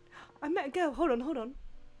wait, I met a girl. Hold on, hold on.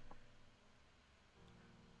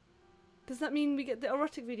 Does that mean we get the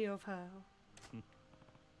erotic video of her?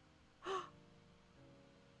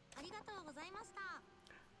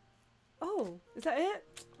 Oh, is that it?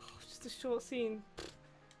 Oh, just a short scene.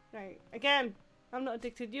 Right, again. I'm not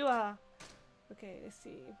addicted, you are. Okay, let's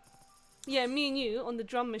see. Yeah, me and you on the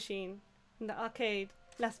drum machine in the arcade,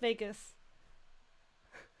 Las Vegas.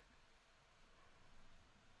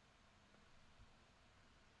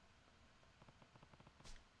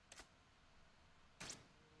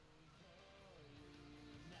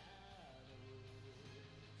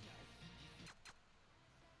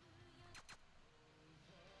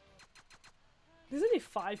 There's only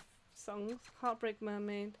 5 songs. Heartbreak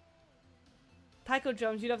Mermaid. Taiko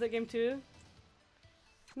Drums, you love that game too?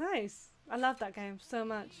 Nice. I love that game so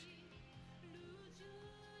much.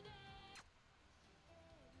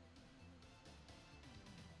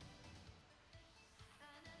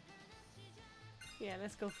 Yeah,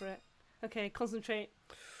 let's go for it. Okay, concentrate.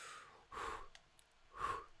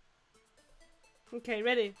 Okay,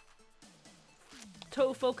 ready.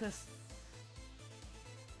 Total focus.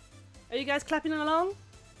 Are you guys clapping along?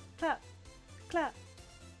 Clap. Clap.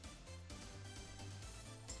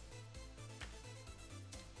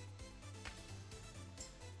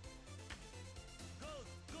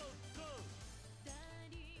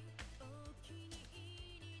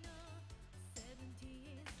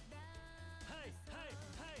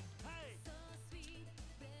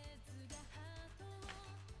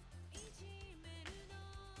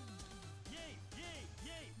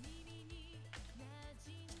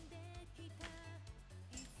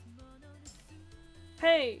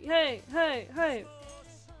 Hey, hey, hey, hey.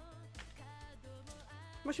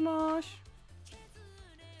 Moshi mosh.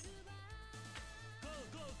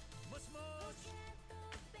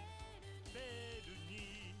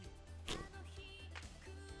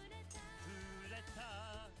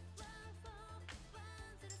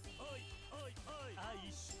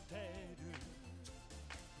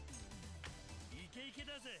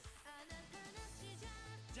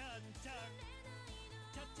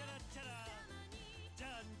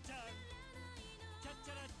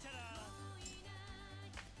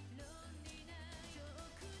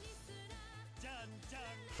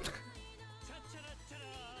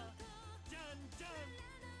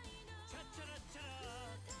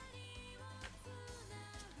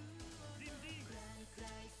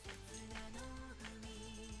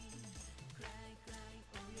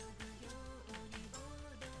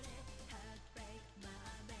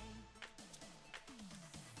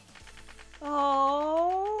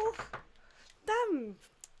 Oh, damn.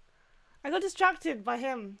 I got distracted by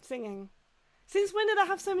him singing. Since when did I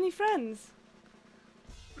have so many friends?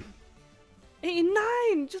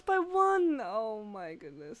 89! Just by one! Oh my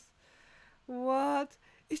goodness. What?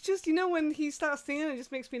 It's just, you know, when he starts singing, it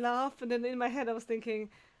just makes me laugh. And then in my head I was thinking,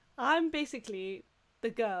 I'm basically the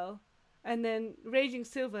girl. And then Raging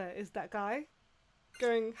Silver is that guy.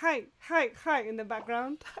 Going, hi, hi, hi in the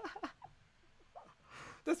background.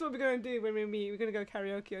 That's what we're going to do when we meet. We're going to go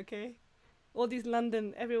karaoke, okay? All these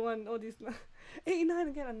London, everyone, all these... 89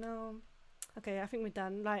 again, I know. Okay, I think we're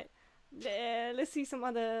done. Right, let's see some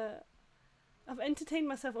other... I've entertained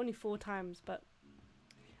myself only 4 times, but...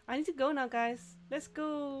 I need to go now, guys. Let's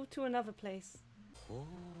go to another place.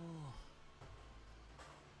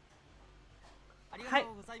 Hi.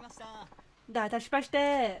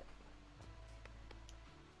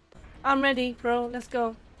 I'm ready, bro. Let's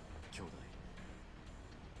go.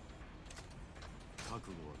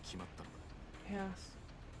 Yes.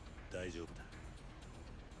 大丈夫だ。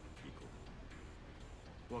行こ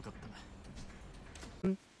う。わかった。な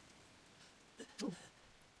ん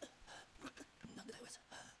でだよ、親さん。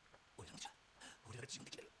親のじゃ、俺が自分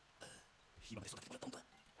で来てる。今まで育ててもらったもんだ。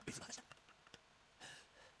別の話だ。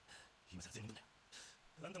今さ全部だよ。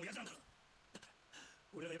あんたもヤクザなんだろ。だったら、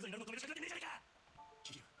俺がヤクザになるの止めるしかなってねえじゃねえか。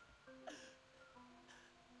キリュウ。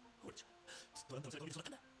俺じゃ、ずっとあんたの背中を見て育っ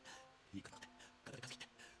たんだ。いいかなって、肩でかすぎて、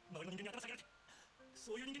周りの人間に頭下げられて。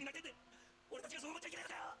 そういう人間になりたいんで、俺たちがそう思っちゃいけないの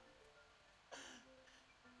かよ。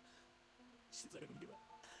施設上がる人間は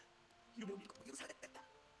夢を見ることを許されてんだ。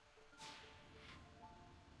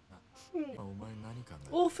お前何考えて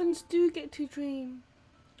る？ Orphans do get to dream.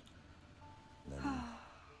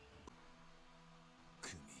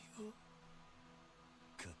 クミを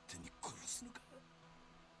勝手に殺すのか。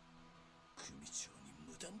組長に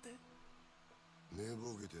無断で。寝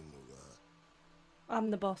ぼけてんのか。 I'm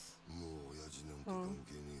the boss. もう親父なんて関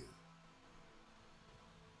係ねえよ。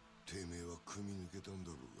てめえは組み抜けたん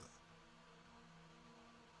だろうが。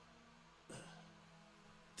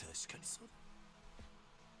確かにそうだ。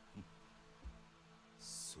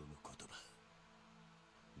その言葉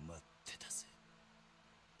待ってたぜ。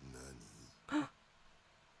何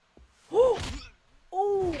Oh!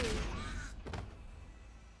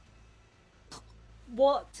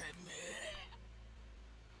 What?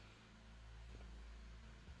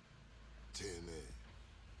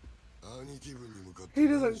 He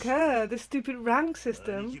doesn't care. The stupid rank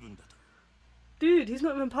system. Dude, he's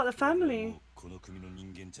not even part of the family.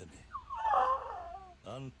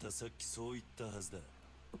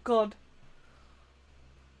 God.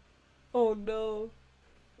 Oh no.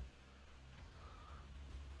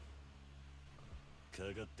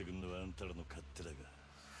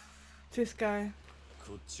 This guy.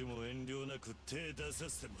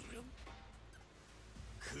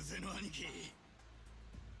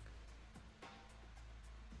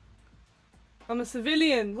 I'm a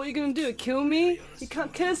civilian. What are you gonna do? Kill me? You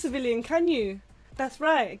can't kill a civilian, can you? That's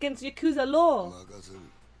right. Against Yakuza law.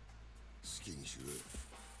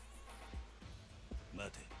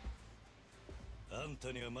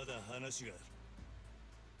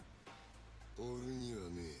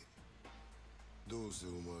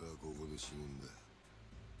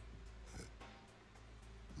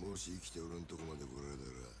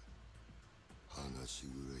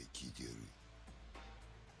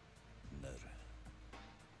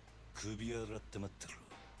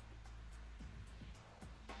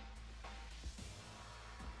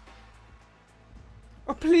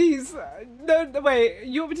 Oh, please. No, wait.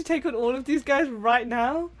 You want me to take on all of these guys right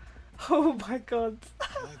now? Oh my god.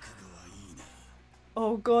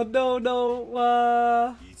 Oh god, no,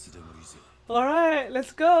 no. Alright,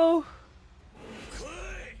 let's go.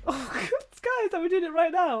 Oh, guys, are we doing it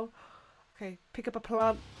right now? Okay, pick up a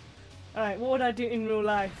plant. Alright, what would I do in real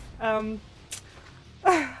life? I'll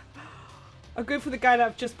go for the guy that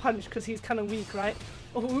I've just punched because he's kind of weak, right?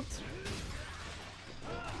 Oh, oops.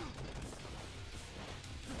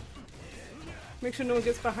 Make sure no one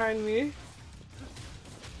gets behind me.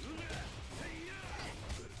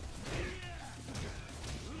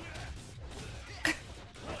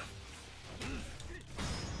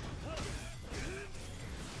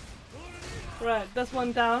 Right, that's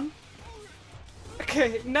one down.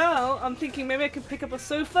 Okay, now I'm thinking maybe I can pick up a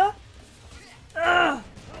sofa. Ugh!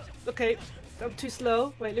 Okay, I'm too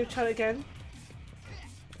slow. Wait, let me try it again.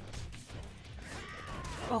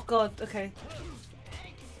 Oh god, okay.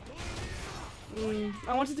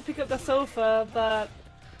 I wanted to pick up the sofa, but...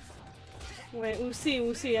 Wait, we'll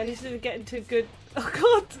see. I need to get into a good... Oh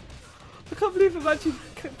god! I can't believe I'm actually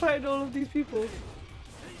fighting all of these people.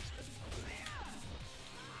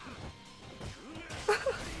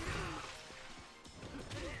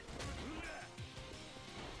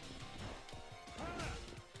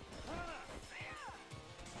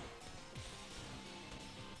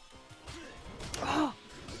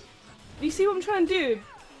 You see what I'm trying to do?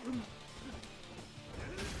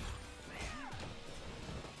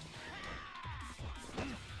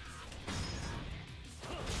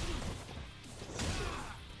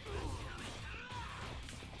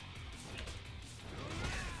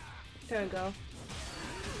 There we go.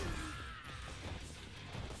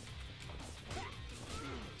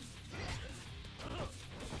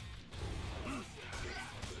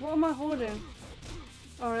 What am I holding?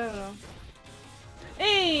 Oh, there we go.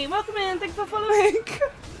 Hey, welcome in. Thanks for following.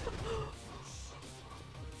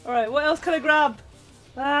 All right, what else can I grab?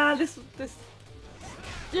 Ah, this.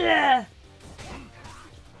 Yeah.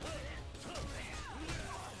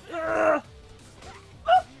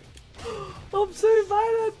 I'm so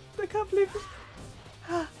violent. I can't believe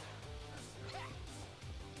it.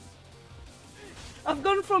 I've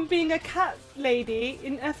gone from being a cat lady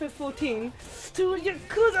in FF14 to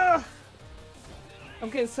Yakuza. I'm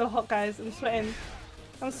getting so hot, guys. I'm sweating.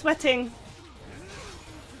 I'm sweating.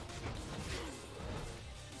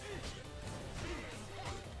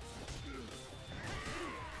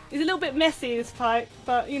 It's a little bit messy, this fight,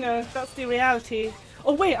 but you know, that's the reality.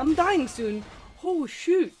 Oh wait, I'm dying soon. Oh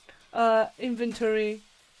shoot. Inventory.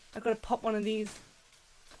 I gotta pop one of these.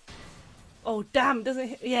 Oh damn, it doesn't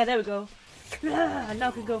hit. Yeah, there we go. Now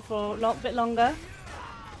I can go for a bit longer.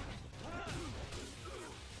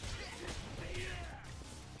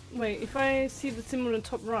 Wait, if I see the symbol on the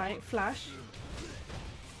top right, flash.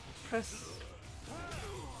 Press.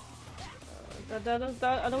 I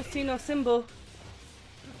don't see no symbol.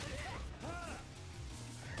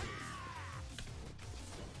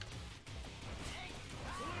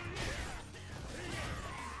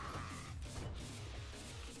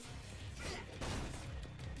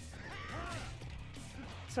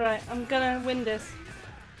 It's alright, I'm gonna win this.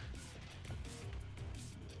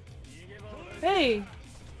 Hey!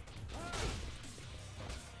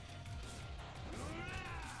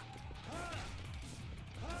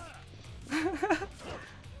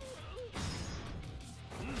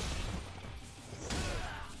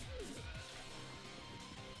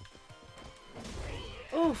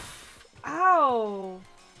 Oof! Ow!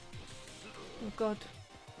 Oh god.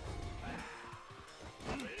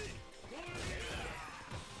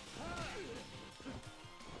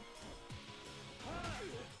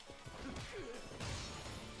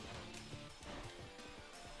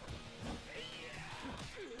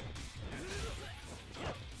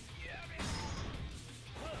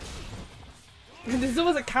 There's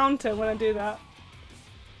always a counter when I do that.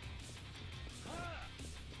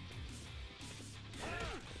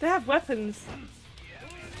 They have weapons.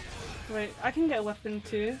 Wait, I can get a weapon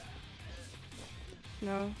too.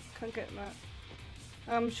 No, can't get that.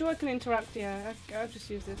 I'm sure I can interact, yeah. I'll just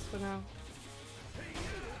use this for now.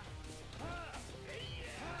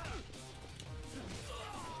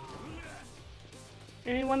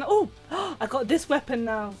 Anyone? Oh! I got this weapon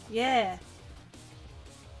now! Yeah!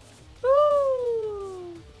 Woo!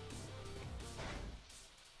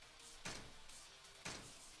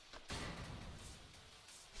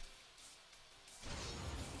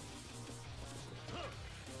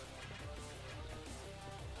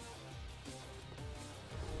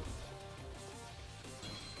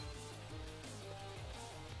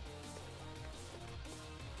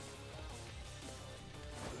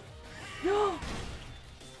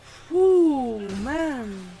 Ooh,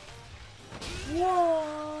 man.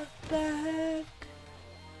 What the heck?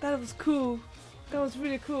 That was cool. That was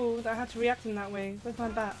really cool that I had to react in that way. Where's my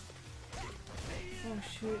bat? Oh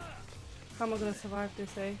shoot. How am I gonna survive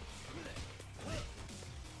this, eh?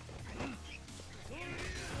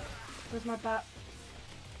 Where's my bat?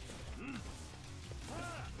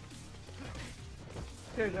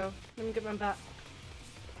 Here we go. Let me get my bat.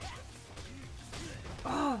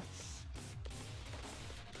 Oh!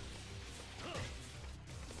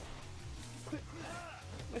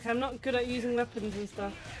 Okay, I'm not good at using weapons and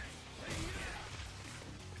stuff.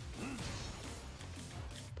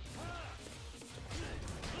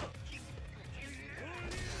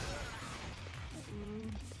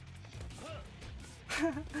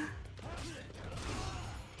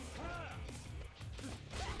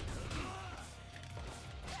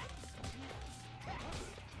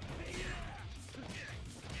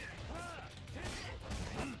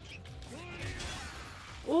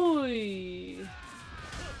 Ooh.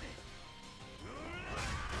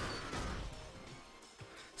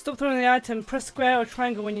 Stop throwing the item. Press square or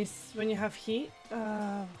triangle when you have heat.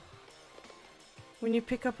 When you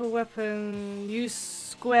pick up a weapon, use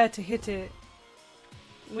square to hit it.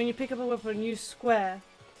 When you pick up a weapon, use square.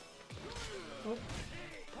 Oh.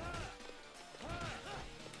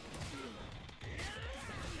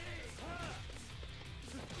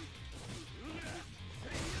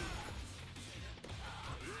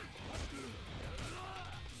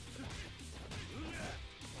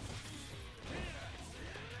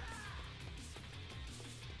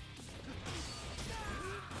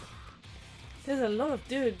 There's a lot of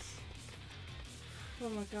dudes. Oh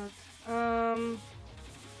my god.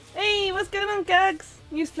 Hey, what's going on, Gags?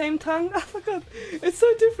 Use flame tongue. Oh my god, it's so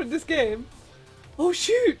different this game. Oh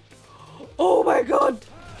shoot! Oh my god!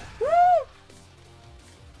 Woo!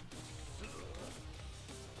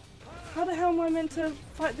 How the hell am I meant to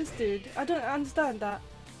fight this dude? I don't understand that.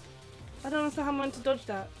 I don't understand how I'm meant to dodge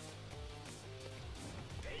that.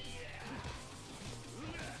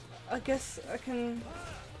 I guess I can...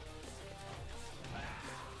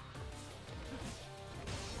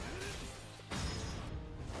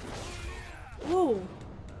 Whoa!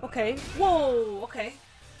 Okay. Whoa! Okay.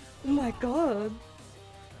 Oh my god.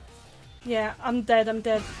 Yeah, I'm dead, I'm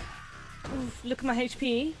dead. Oof, look at my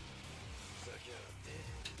HP.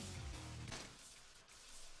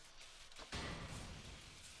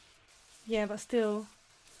 Yeah, but still.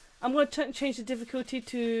 I'm gonna change the difficulty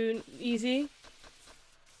to easy.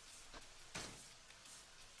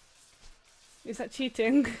 Is that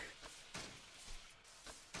cheating?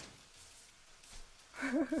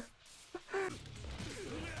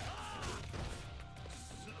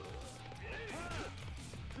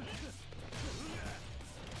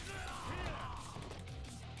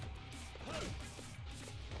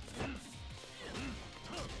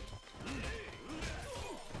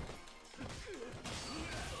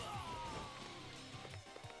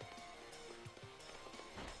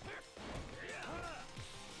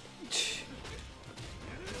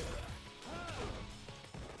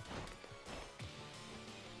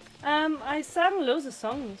 I sang loads of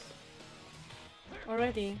songs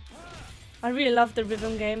already. I really love the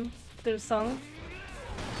rhythm game, the song.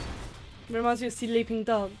 It reminds me of Sleeping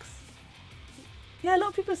Dogs. Yeah, a lot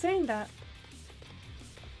of people are saying that.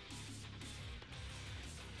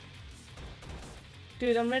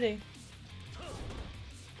 Dude, I'm ready.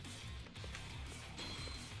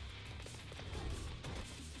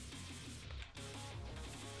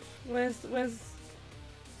 Where's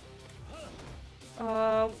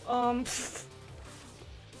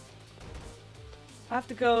I have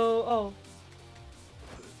to go.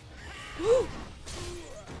 Oh.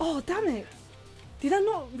 Oh, damn it! Did I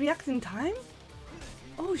not react in time?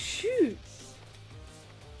 Oh shoot!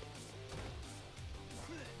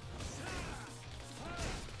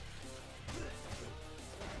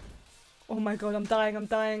 Oh my god, I'm dying! I'm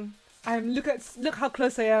dying! Look how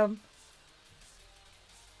close I am.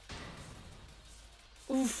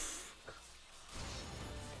 Oof.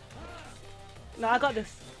 No, I got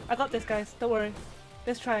this. I got this, guys. Don't worry.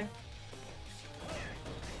 Let's try.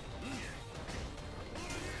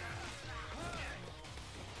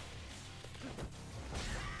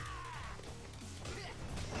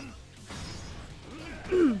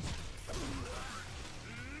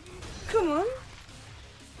 Come on.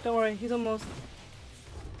 Don't worry, he's almost.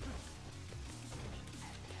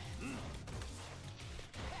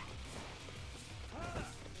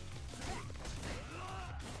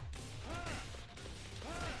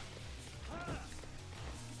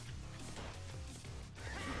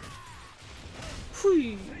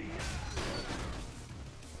 Whee.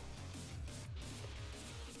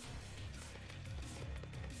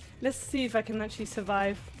 Let's see if I can actually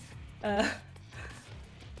survive.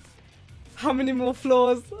 How many more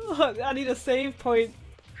floors? I need a save point.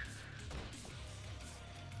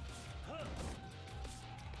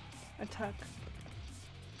 Attack.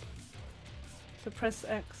 So press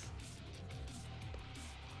X.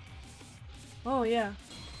 Oh yeah.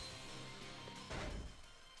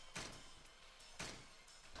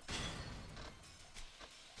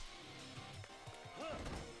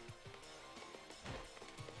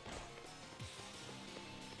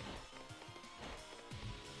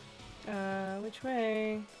 Which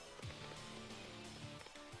way?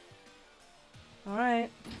 Alright.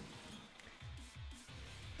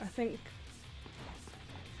 I think...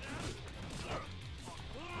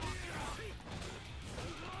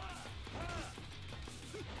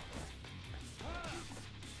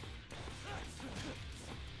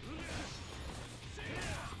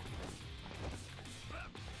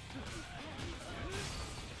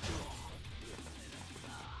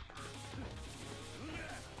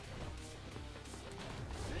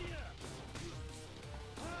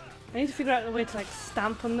 I need to figure out a way to like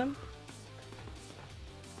stamp on them.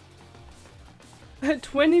 At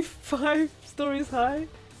 25 stories high.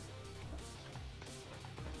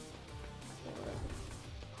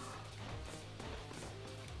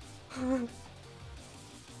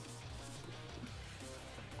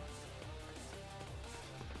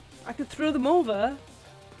 I could throw them over.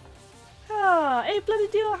 Ah, hey bloody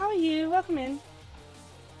deal, how are you? Welcome in.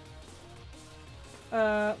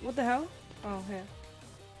 What the hell? Oh, here.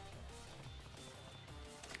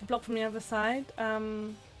 block from the other side.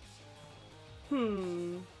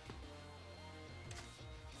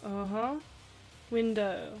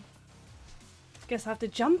 Window. Guess I have to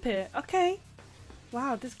jump it. Okay.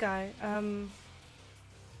 Wow, this guy.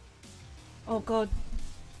 Oh god.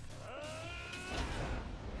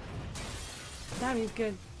 Damn, he's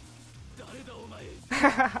good.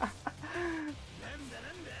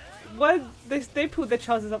 What? They pulled their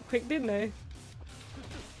trousers up quick, didn't they?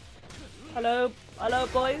 Hello,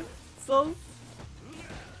 boys. So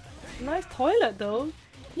nice toilet though.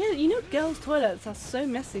 Yeah, you know, girls' toilets are so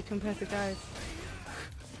messy compared to guys.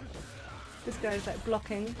 This guy's like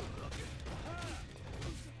blocking.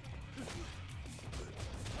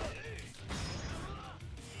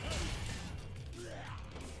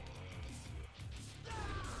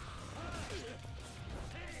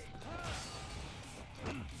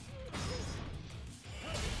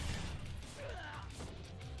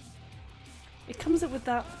 It comes up with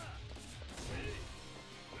that.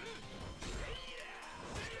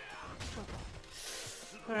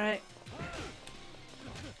 All right.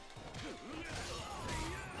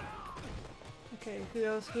 Okay, who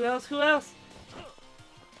else? Who else? Who else?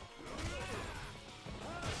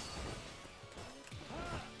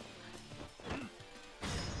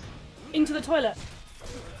 Into the toilet.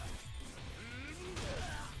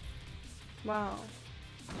 Wow.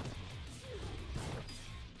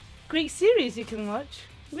 Great series you can watch.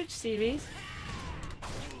 Which series?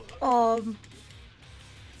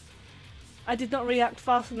 I did not react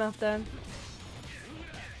fast enough then.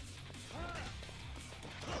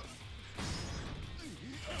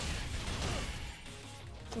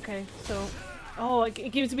 Okay, so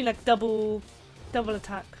it gives me like double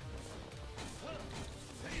attack.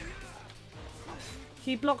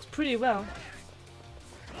 He blocks pretty well.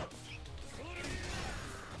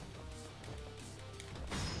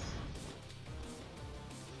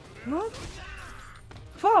 What?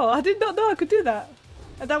 Wow, I did not know I could do that.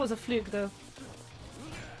 And that was a fluke though.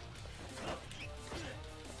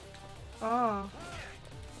 Ah.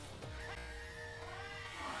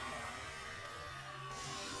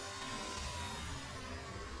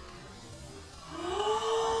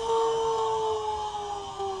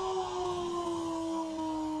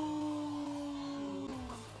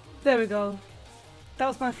 There we go. That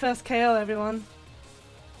was my first KO, everyone.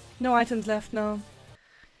 No items left, no.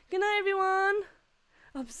 Good night, everyone.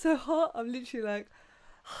 I'm so hot. I'm literally like,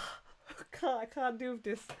 I can't deal with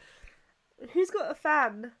this. Who's got a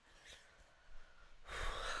fan?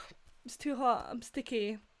 It's too hot. I'm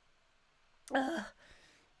sticky. Ugh.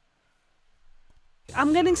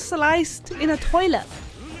 I'm getting sliced in a toilet.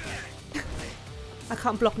 I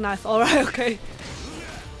can't block knife. All right, okay.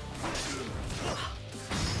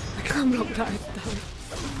 I can't block knife.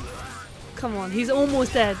 Though. Come on, he's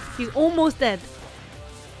almost dead. He's almost dead.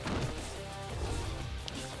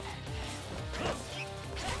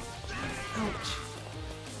 Ouch.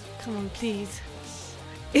 Come on, please.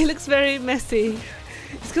 It looks very messy.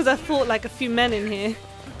 It's because I fought like a few men in here.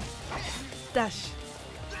 Dash.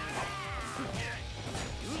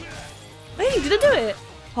 Hey, did I do it?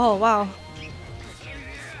 Oh, wow.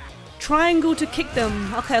 Triangle to kick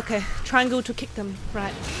them. Okay, okay. Triangle to kick them.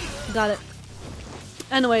 Right. Got it.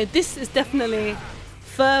 Anyway, this is definitely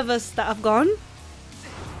furthest that I've gone.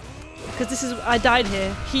 Because this is... I died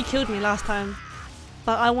here. He killed me last time.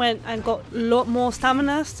 But I went and got a lot more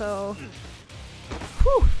stamina, so...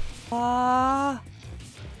 Whew.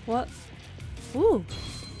 What? Ooh.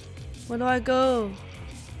 Where do I go?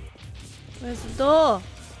 Where's the door?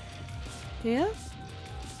 Here?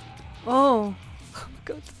 Oh. Oh my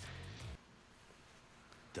god.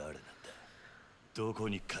 誰なんだどこ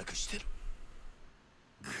に隠してる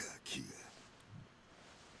ガキが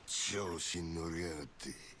調子に乗りやがって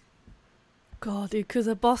God,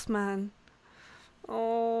 Yakuza boss man.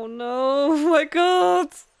 Oh no, oh my god.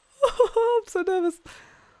 I'm so nervous.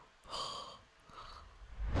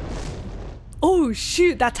 Oh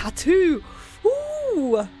shoot, that tattoo.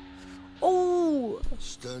 Ooh. Oh.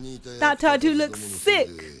 That tattoo looks sick.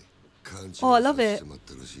 Oh, I love it.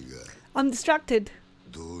 I'm distracted.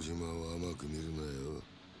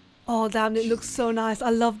 Oh damn, it looks so nice.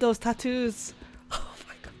 I love those tattoos. Oh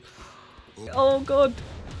my god. Oh god.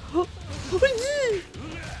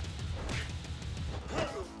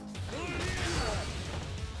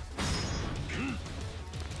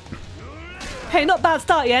 Hey, not bad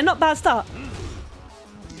start, yeah? Not bad start.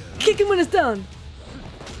 Kick him when it's done.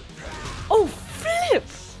 Oh, flip!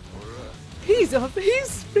 He's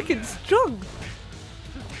freaking strong.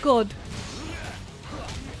 God.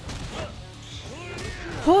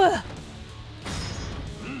 Oh.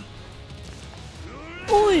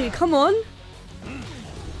 Oi, come on.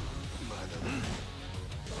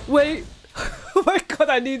 Wait. Oh my god,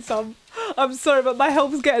 I need some. I'm sorry, but my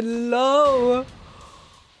health is getting low.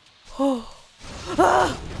 Oh.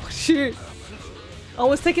 Ah, shoot. I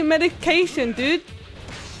was taking medication, dude.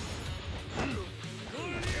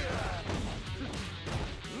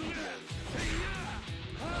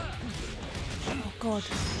 Oh god.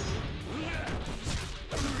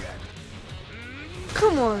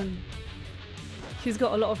 Come on. He's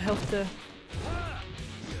got a lot of health there.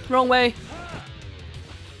 Wrong way.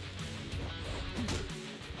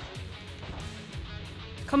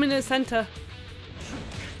 Come in the center.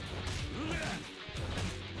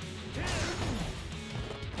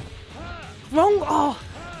 Wrong. Oh.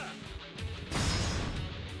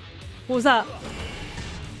 What was that?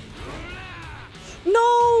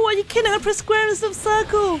 No, are you kidding? I press square instead of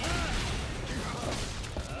circle.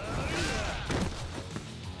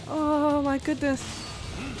 Oh my goodness.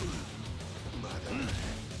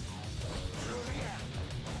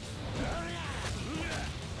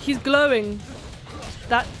 He's glowing.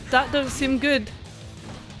 That don't seem good.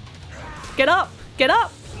 Get up! Get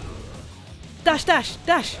up! Dash, dash,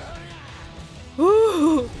 dash!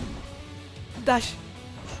 Ooh! Dash.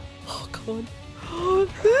 Oh, come on.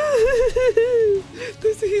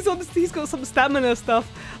 He's got some stamina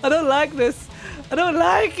stuff. I don't like this. I don't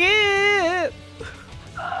like it!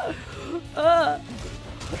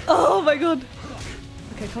 Oh my god.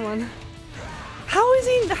 Okay, come on. How is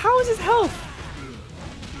his health?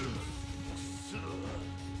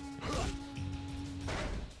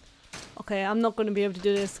 Okay, I'm not going to be able to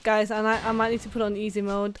do this. Guys, I might need to put on easy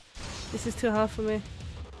mode. This is too hard for me.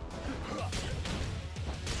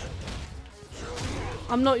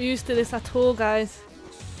 I'm not used to this at all, guys.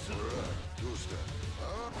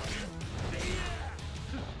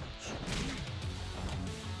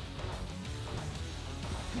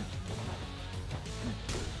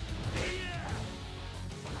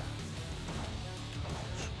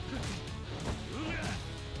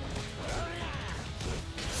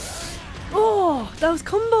 Oh, those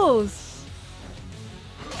combos.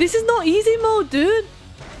 This is not easy mode, dude.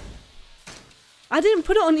 I didn't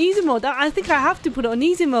put it on easy mode. I think I have to put it on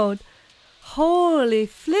easy mode. Holy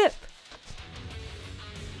flip.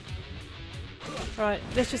 Right,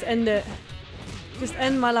 let's just end it. Just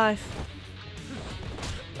end my life.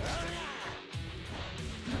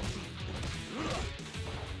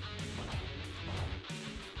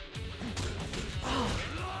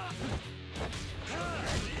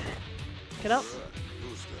 Get up.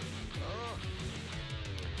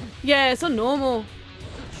 Yeah, it's on normal.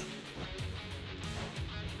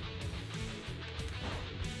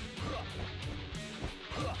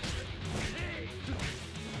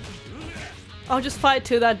 I'll just fight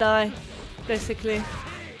till I die, basically.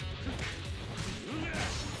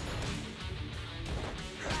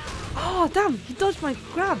 Oh damn, he dodged my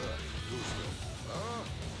grab.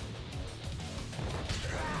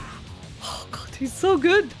 Oh god, he's so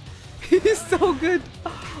good. He's so good.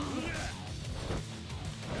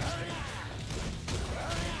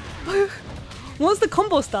 Once the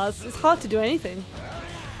combo starts, it's hard to do anything.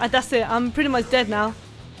 That's it, I'm pretty much dead now.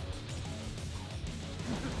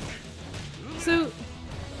 So,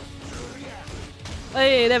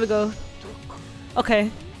 hey, there we go.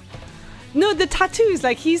 Okay. No, the tattoos,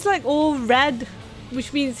 like he's like all red,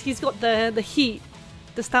 which means he's got the heat,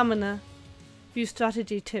 the stamina. View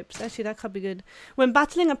strategy tips. Actually, that could be good. When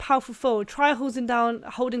battling a powerful foe, try holding down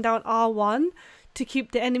R1 to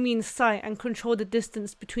keep the enemy in sight and control the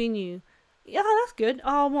distance between you. Yeah, that's good.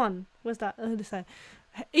 R1. Where's that? Other side.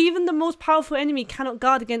 Even the most powerful enemy cannot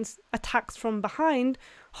guard against attacks from behind.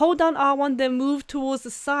 Hold down R1, then move towards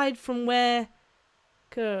the side from where...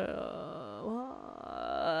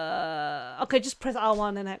 Okay, just press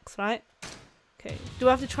R1 and X, right? Okay, do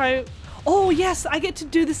I have to try... Oh, yes, I get to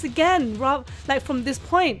do this again, like from this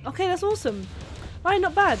point. Okay, that's awesome. Alright,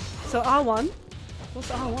 not bad. So R1. What's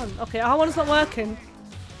R1? Okay, R1 is not working.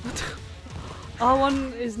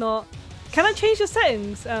 R1 is not... Can I change the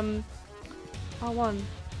settings? R1.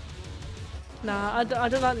 Nah, I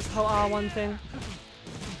don't like this whole R1 thing.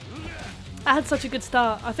 I had such a good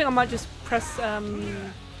start. I think I might just press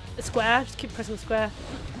square. Just keep pressing square.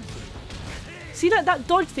 See that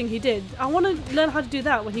dodge thing he did? I want to learn how to do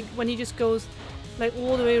that when he just goes like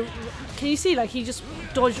all the way. Can you see like he just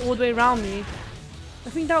dodged all the way around me? I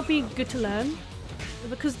think that would be good to learn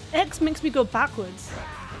because X makes me go backwards.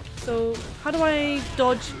 So how do I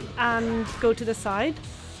dodge and go to the side?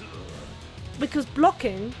 Because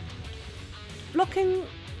blocking, look,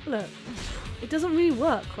 it doesn't really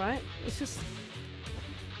work, right? It's just.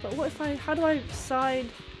 But what if how do I side?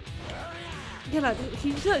 Yeah, like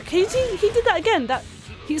he did that again.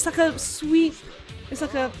 He's like a sweep It's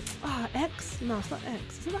like a X. No, it's not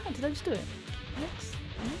X. Is it that? Did I just do it? X.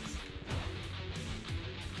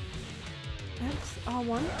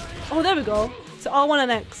 R1. Oh, there we go. So R1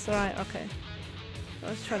 and X. All right. Okay.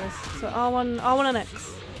 Let's try this. So R1 and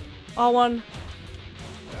X. R1.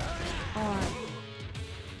 All right.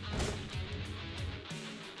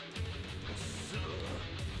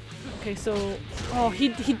 Okay. So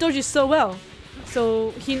he dodges so well.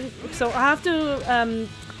 So I have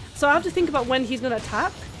to think about when he's gonna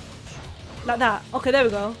attack. Like that. Okay. There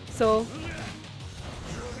we go. So.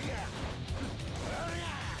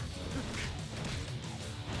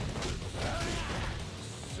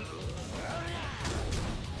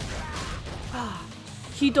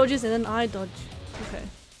 He dodges and then I dodge. Okay.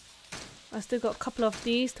 I still got a couple of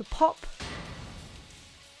these to pop.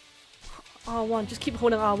 R1. Just keep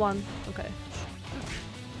holding R1. Okay.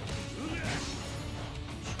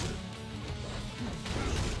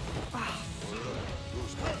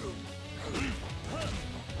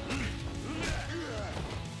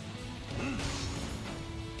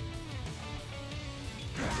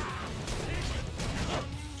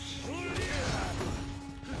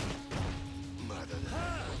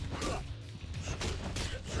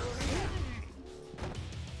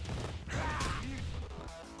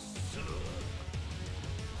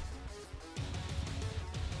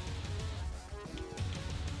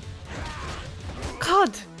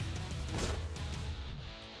 God!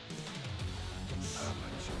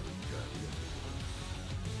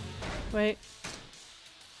 Wait.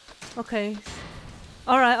 Okay.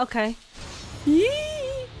 Alright, okay. Yee!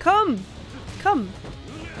 Come! Come!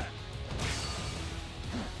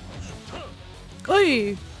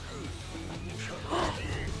 Oi! Oh,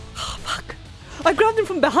 fuck! I grabbed him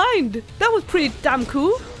from behind! That was pretty damn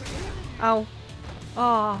cool! Ow.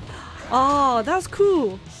 Ah. Oh, that's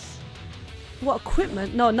cool! What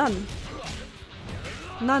equipment? No, none.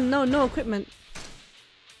 None, no equipment.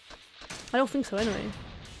 I don't think so anyway.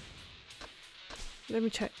 Let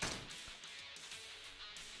me check.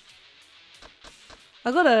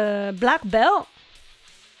 I got a black belt.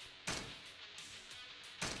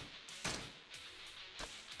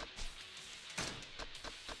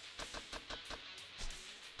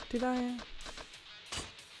 Did I?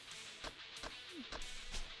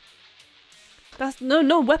 That's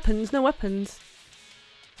no weapons, no weapons.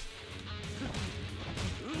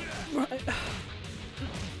 Right.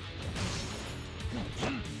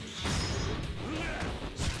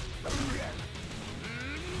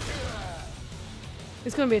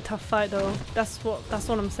 It's gonna be a tough fight though. That's what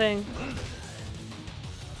I'm saying.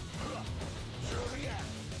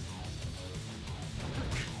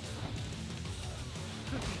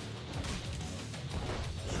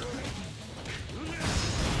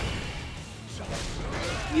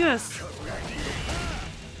 Yes.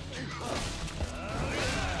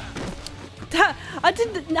 I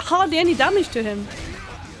did hardly any damage to him.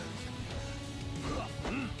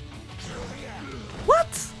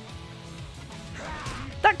 What?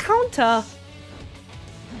 That counter.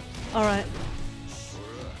 All right.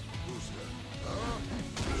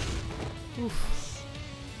 Oof.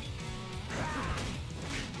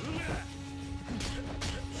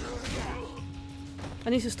 I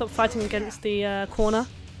need to stop fighting against the corner.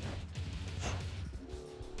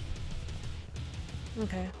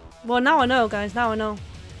 Okay. Well, now I know, guys. Now I know.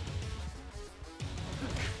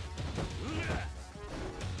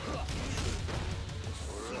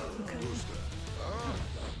 Okay.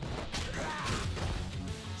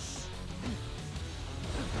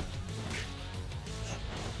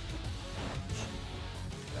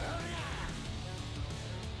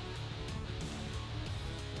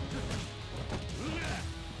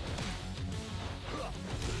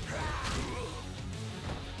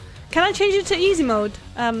 Can I change it to easy mode?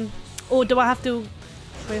 Or do I have to...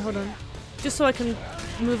 Wait, hold on. Just so I can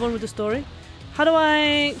move on with the story. How do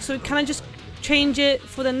I... So can I just change it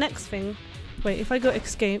for the next thing? Wait, if I go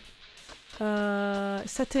escape...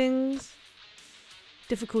 settings...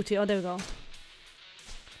 Difficulty. Oh, there we go.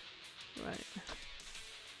 Right.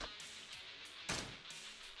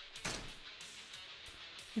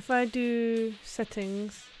 If I do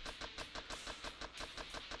settings...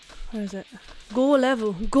 Where is it? Gore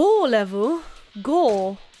level. Gore level?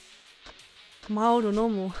 Gore. Mild or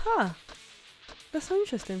normal? Huh. That's so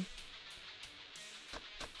interesting.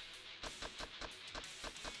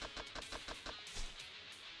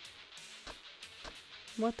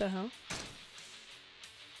 What the hell?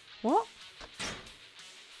 What?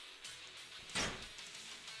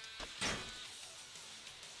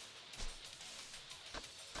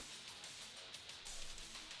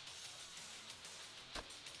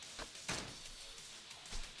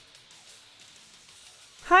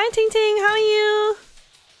 Hi Ting Ting, how are you?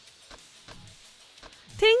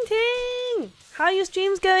 Ting Ting! How are your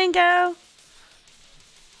streams going, girl?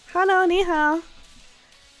 Hello, ni hao.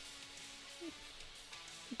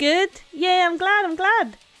 Good? Yeah, I'm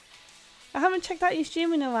glad. I haven't checked out your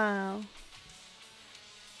stream in a while.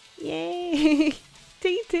 Yay!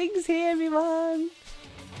 Ting Ting's here, everyone.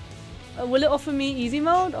 Will it offer me easy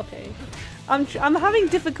mode? Okay. I'm having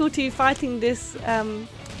difficulty fighting this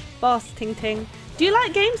boss, Ting Ting. Do you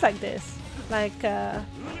like games like this? Like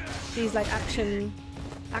these like action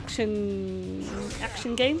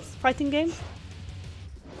games? Fighting games?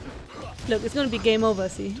 Look, it's gonna be game over,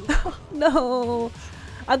 see? No!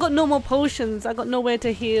 I got no more potions, I got nowhere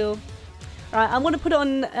to heal. Alright, I'm gonna put it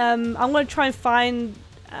on I'm gonna try and find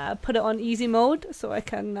put it on easy mode so I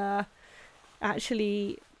can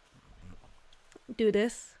actually do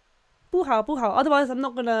this. Boo hao, otherwise I'm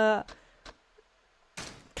not gonna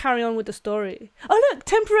carry on with the story. Oh look,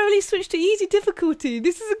 temporarily switched to easy difficulty.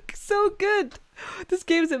 This is so good. This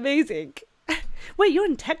game's amazing. Wait, you're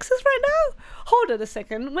in Texas right now? Hold on a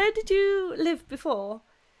second. Where did you live before?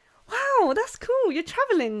 Wow, that's cool. You're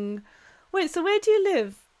traveling. Wait, so where do you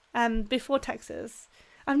live before Texas?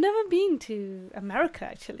 I've never been to America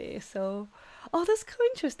actually, so oh, that's so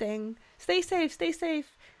interesting. Stay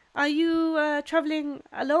safe. Are you traveling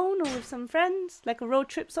alone or with some friends, like a road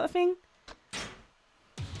trip sort of thing?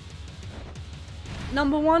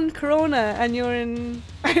 Number 1, Corona, and you're in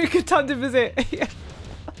a good time to visit. Yeah.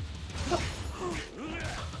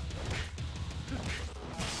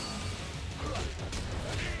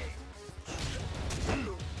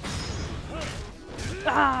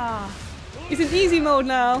 Ah, it's in easy mode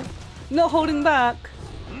now, not holding back.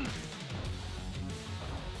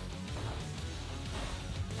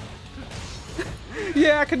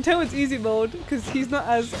 Yeah, I can tell it's easy mode because he's not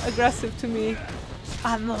as aggressive to me.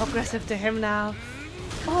 I'm more aggressive to him now.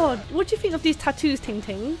 Oh, what do you think of these tattoos, Ting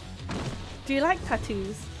Ting? Do you like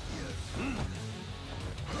tattoos?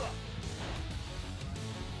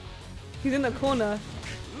 He's in the corner.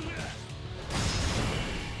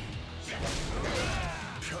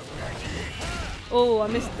 Oh, I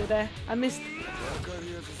missed it there. I missed.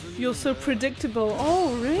 You're so predictable.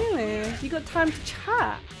 Oh, really? You got time to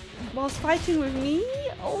chat whilst fighting with me?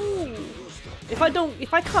 Oh. If I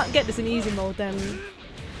can't get this in easy mode, then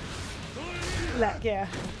like, yeah.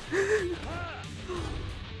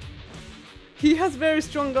 He has very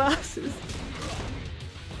strong glasses.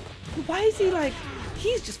 Why is he like,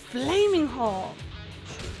 he's just flaming hot.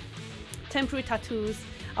 Temporary tattoos.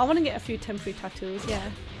 I want to get a few temporary tattoos, yeah.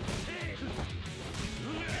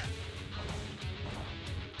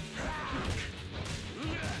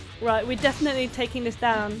 Right, we're definitely taking this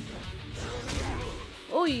down.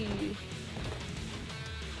 Oi!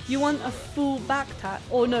 You want a full back tat?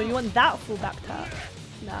 Oh no, you want that full back tat?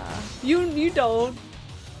 Nah, you don't.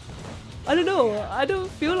 I don't know. I don't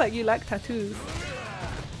feel like you like tattoos.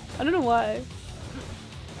 I don't know why.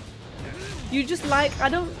 You just like, I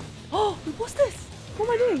don't. Oh, what's this? What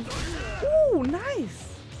am I doing? Oh, nice.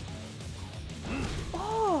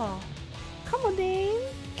 Oh, come on, Dane.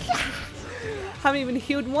 Haven't even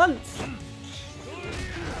healed once.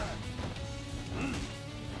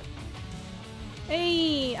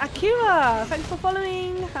 Hey, Akira! Thanks for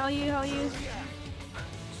following. How are you? How are you?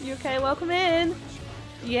 You okay? Welcome in.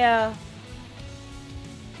 Yeah.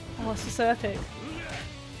 Oh, this is so epic.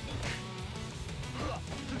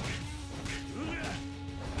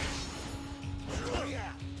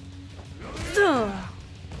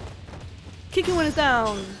 Kicking one is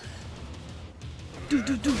down. Do.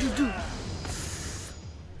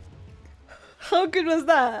 How good was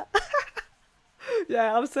that?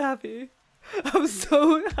 Yeah, I'm so happy. I'm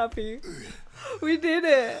so happy. We did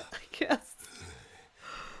it. Yes.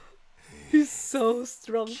 He's so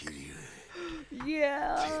strong.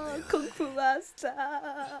 Yeah, Kung Fu Master.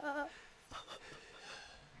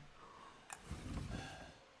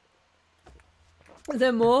 Is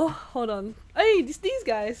there more? Hold on. Hey, these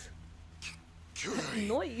guys.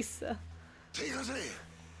 Nice.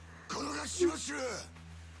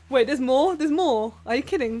 Wait, there's more? There's more? Are you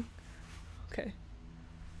kidding? Okay.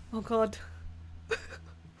 Oh god.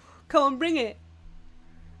 Come on, bring it.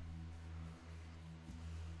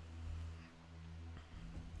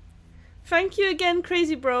 Thank you again,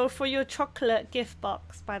 Crazy Bro, for your chocolate gift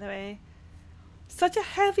box, by the way. Such a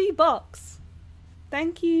heavy box.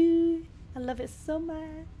 Thank you. I love it so much.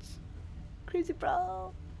 Crazy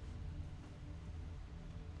Bro.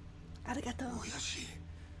 Arigato.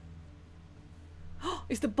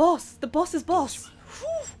 It's the boss. The boss's boss.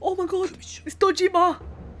 Oh my god. It's Dojima.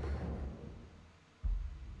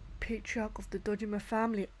 Patriarch of the Dojima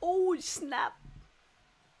family. Oh snap.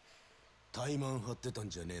 怠慢張ってたん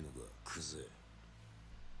じゃねえのか、クゼ。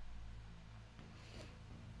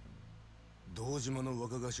堂島の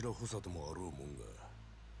若頭補佐ともあろうもんが、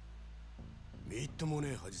みっとも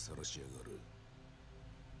ねえ恥さらしやがる。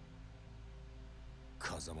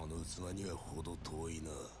風間の器にはほど遠いな。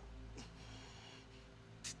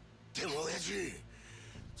でも親父、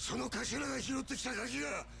その頭が拾ってきたガキ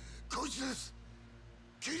がこいつです。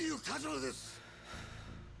桐生一馬です。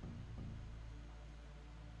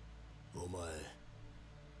お前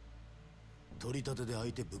取り立てで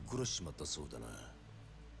相手ぶっ殺しちまったそうだな。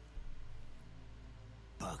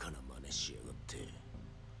バカな真似しやがって。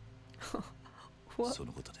そ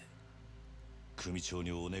のことで組長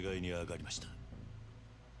にお願いに上がりました。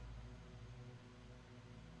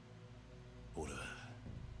俺は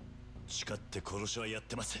誓って殺しはやっ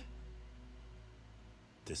てません。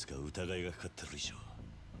ですが疑いがかかってる以上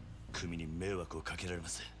組に迷惑をかけられま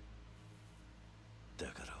せん。だ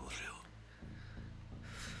から俺を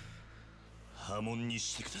破門に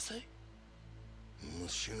してください。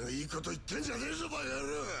虫がいいこと言ってんじゃねえぞバカ野郎。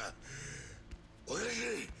親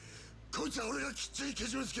父、こいつは俺がきっちりけ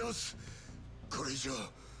じめつけます。これ以上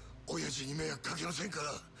親父に迷惑かけませんか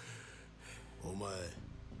ら。お前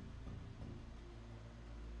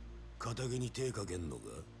肩毛に手かけんのか。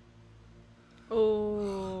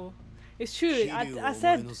 Oh, it's true. 桐 I 生をお said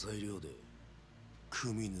前の裁量で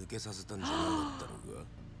組抜けさせたんじゃなかったのか。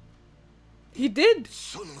 he did.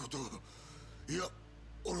 そんなこと、いや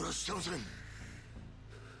俺はしてません。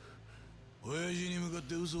親父に向かっ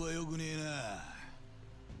て嘘はよくねえな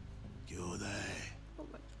兄弟。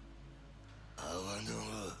あわ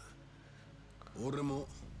の俺も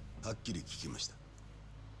はっきり聞きました。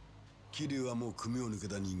桐生はもう組を抜け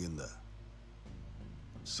た人間だ。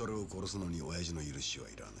それを殺すのに親父の許しは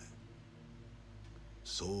いらない。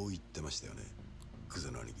そう言ってましたよね、ク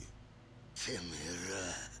ゼの兄貴。てめえら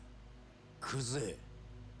クゼ、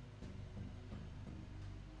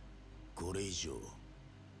これ以上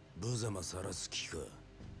無様さらす気か。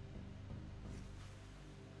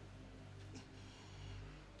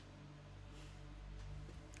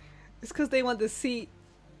It's because they want the seat.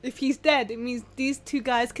 If he's dead, it means these two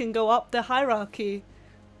guys can go up the hierarchy.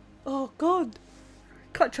 Oh God,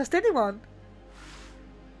 can't trust anyone.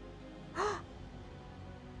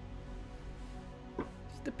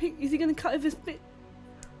 The pig, is he gonna cut off his bit?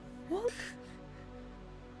 What?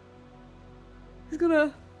 He's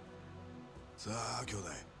gonna. さあ兄弟、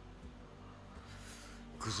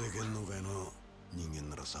クゼ芸能界の人間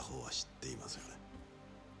なら作法は知っていますよね。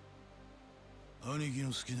兄貴の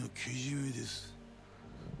好きなけじめです。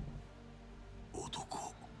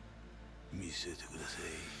男見せてください。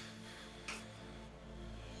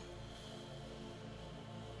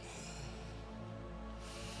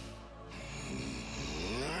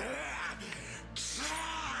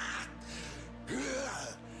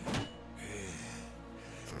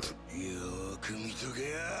よく見と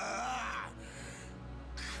けや。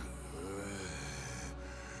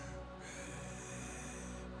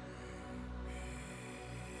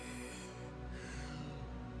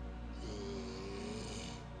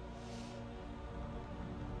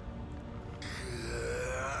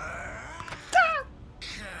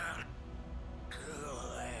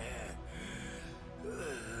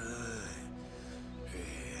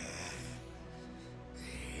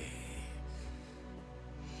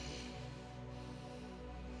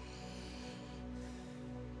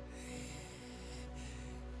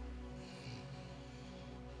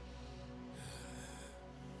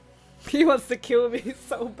He wants to kill me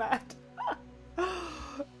so bad.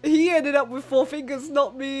 He ended up with 4 fingers,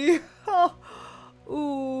 not me.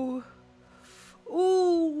 Ooh.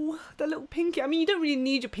 Ooh. The little pinky. I mean, you don't really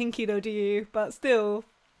need your pinky though, do you? But still.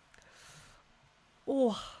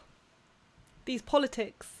 Oh. These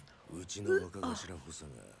politics. うちの若頭補佐が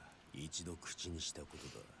一度口にしたこ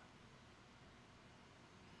とだ。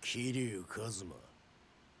桐生一馬、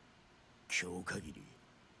今日限り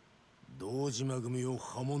堂島組を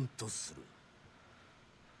破門とする。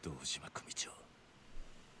堂島組長、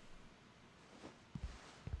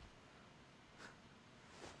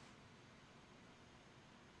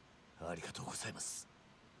ありがとうございます。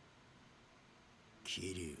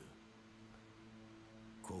桐生、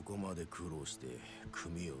ここまで苦労して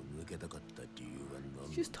組を抜けたかった理由は何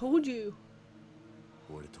だ。 Just told you.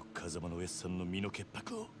 俺と風間のおやっさんの身の潔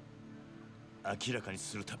白を明らかに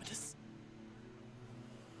するためです。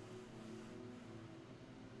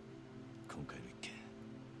今回の一件、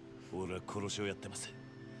俺は殺しをやってません。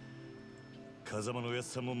風間のおやっ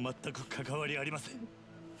さんも全く関わりありません。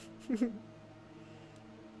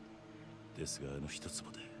ですがあの一坪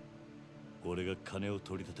で俺が金を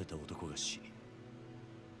取り立てた男が死に、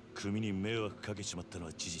組に迷惑かけちまったの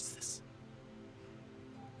は事実です。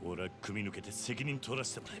俺は組抜けて責任取ら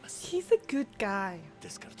せてもらいます。 He's a good guy. で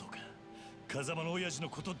すからどうか風間の親父の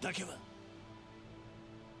ことだけは。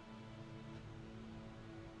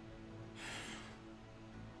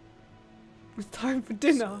 It's time for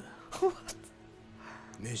dinner. What?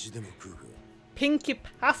 飯でも食うか。 Pinky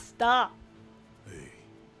pasta.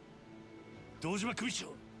 堂島組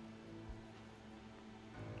長、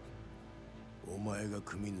お前が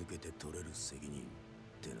組抜けて取れる責任っ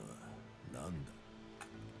てのは何だ。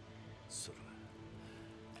それは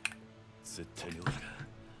絶対に俺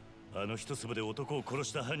があの一粒で男を殺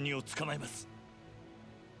した犯人を捕まえます。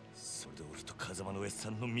それで俺と風間の S さ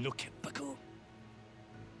んの身の潔白を。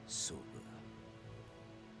そうか。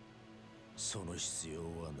その必要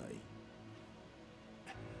はない。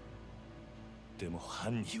でも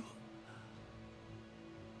犯人を。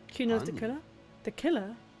 He knows the killer? The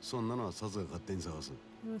killer? そんなのはさすが勝手に探す。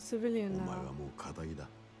A civilian お前 now. はもう仇だ。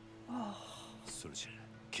それじゃ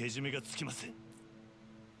けじめがつきません。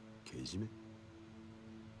けじめ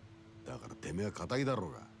だからてめえは仇だろ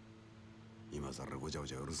うが。今さらごちゃご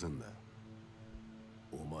ちゃうるせんだ。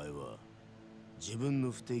お前は自分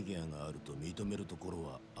の不手際があると認めるところ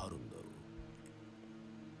はあるんだろ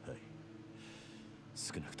う。はい、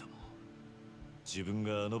少なくとも自分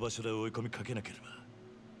があの場所で追い込みかけなければ、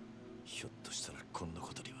ひょっとしたらこんな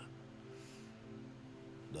ことには。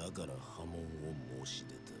だから波紋を申し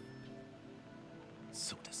出た。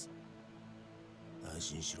そうです。安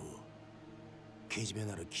心しろ。けじめ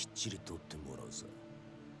ならきっちり取ってもらうさ。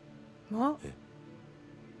 What?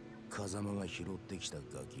 風間が拾ってきた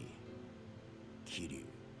ガキ、桐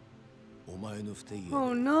生。お前の不手際で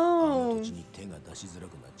Oh あ no. の土地に手が出しづら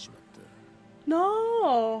くなっちまった。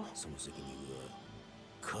 No. その責任は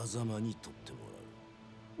風間に取っても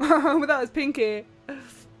But that was Pinky. らう。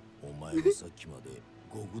お前はさっきまで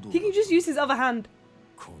極道 He can just use his other hand.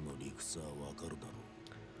 この理屈はわかるだろ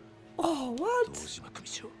Oh, 堂 what? 島組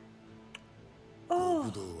長、う。 Oh.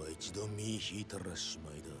 極道は一度身引いたらし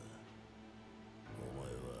まいだ。お前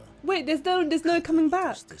は Wait, there's no coming と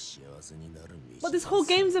back. して幸せになる道 But this whole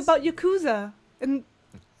game's about Yakuza. And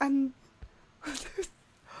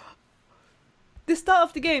the start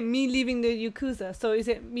of the game, me leaving the Yakuza. So is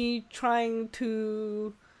it me trying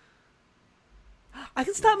to... I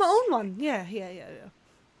can start my own one. Yeah.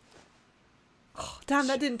 Oh, damn,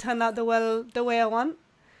 that didn't turn out the way I want.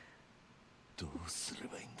 どうすれ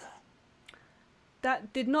ばいいんだ。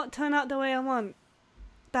 That did not turn out the way I want.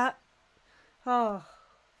 That... Oh,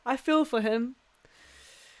 I feel for him.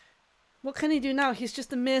 What can he do now? He's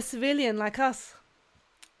just a mere civilian like us.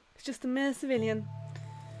 He's just a mere civilian.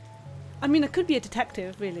 I mean, I could be a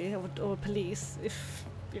detective, really, or police, if,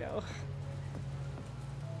 you know.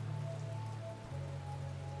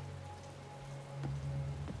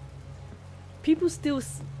 People still...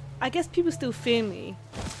 I guess people still fear me,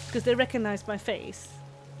 because they recognize my face.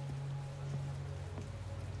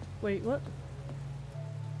 Wait, what?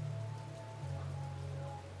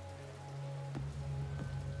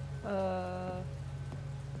 Uh...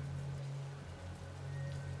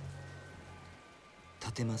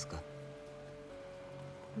 立てますか。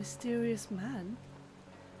 Mysterious man?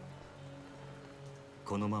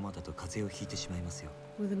 このままだと風邪をひいてしまいますよ。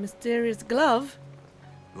 With a mysterious glove?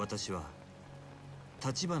 私は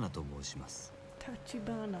立花と申します。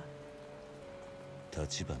 Tachibana.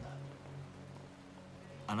 立花。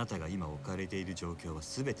あなたが今置かれている状況は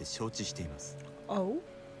すべて承知しています。 Oh?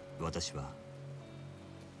 私は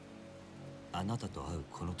あなたと会う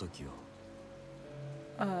この時を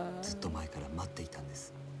ずっと前から待っていたんで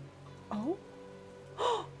す。 Oh?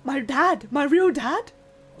 My dad! My real dad?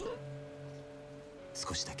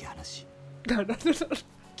 少しだけ話 No.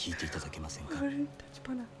 聞いていただけませんか。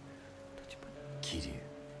 Tachibana. 桐生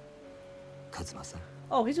一馬さん。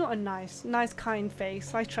 Oh, he's got a nice, kind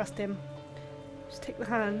face. I trust him. Just take the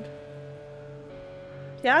hand.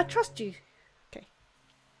 Yeah, I trust you. Okay.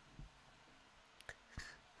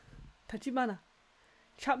 Tachibana.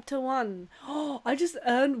 Chapter 1. Oh, I just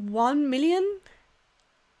earned 1 million?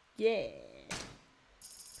 Yeah.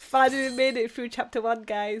 Finally made it through chapter 1,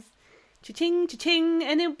 guys. Cha-ching, cha-ching.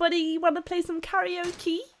 Anybody want to play some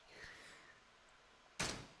karaoke?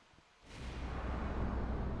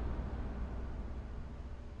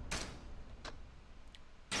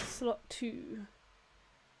 Slot 2.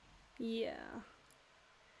 Yeah.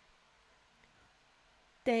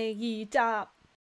 Daiji job.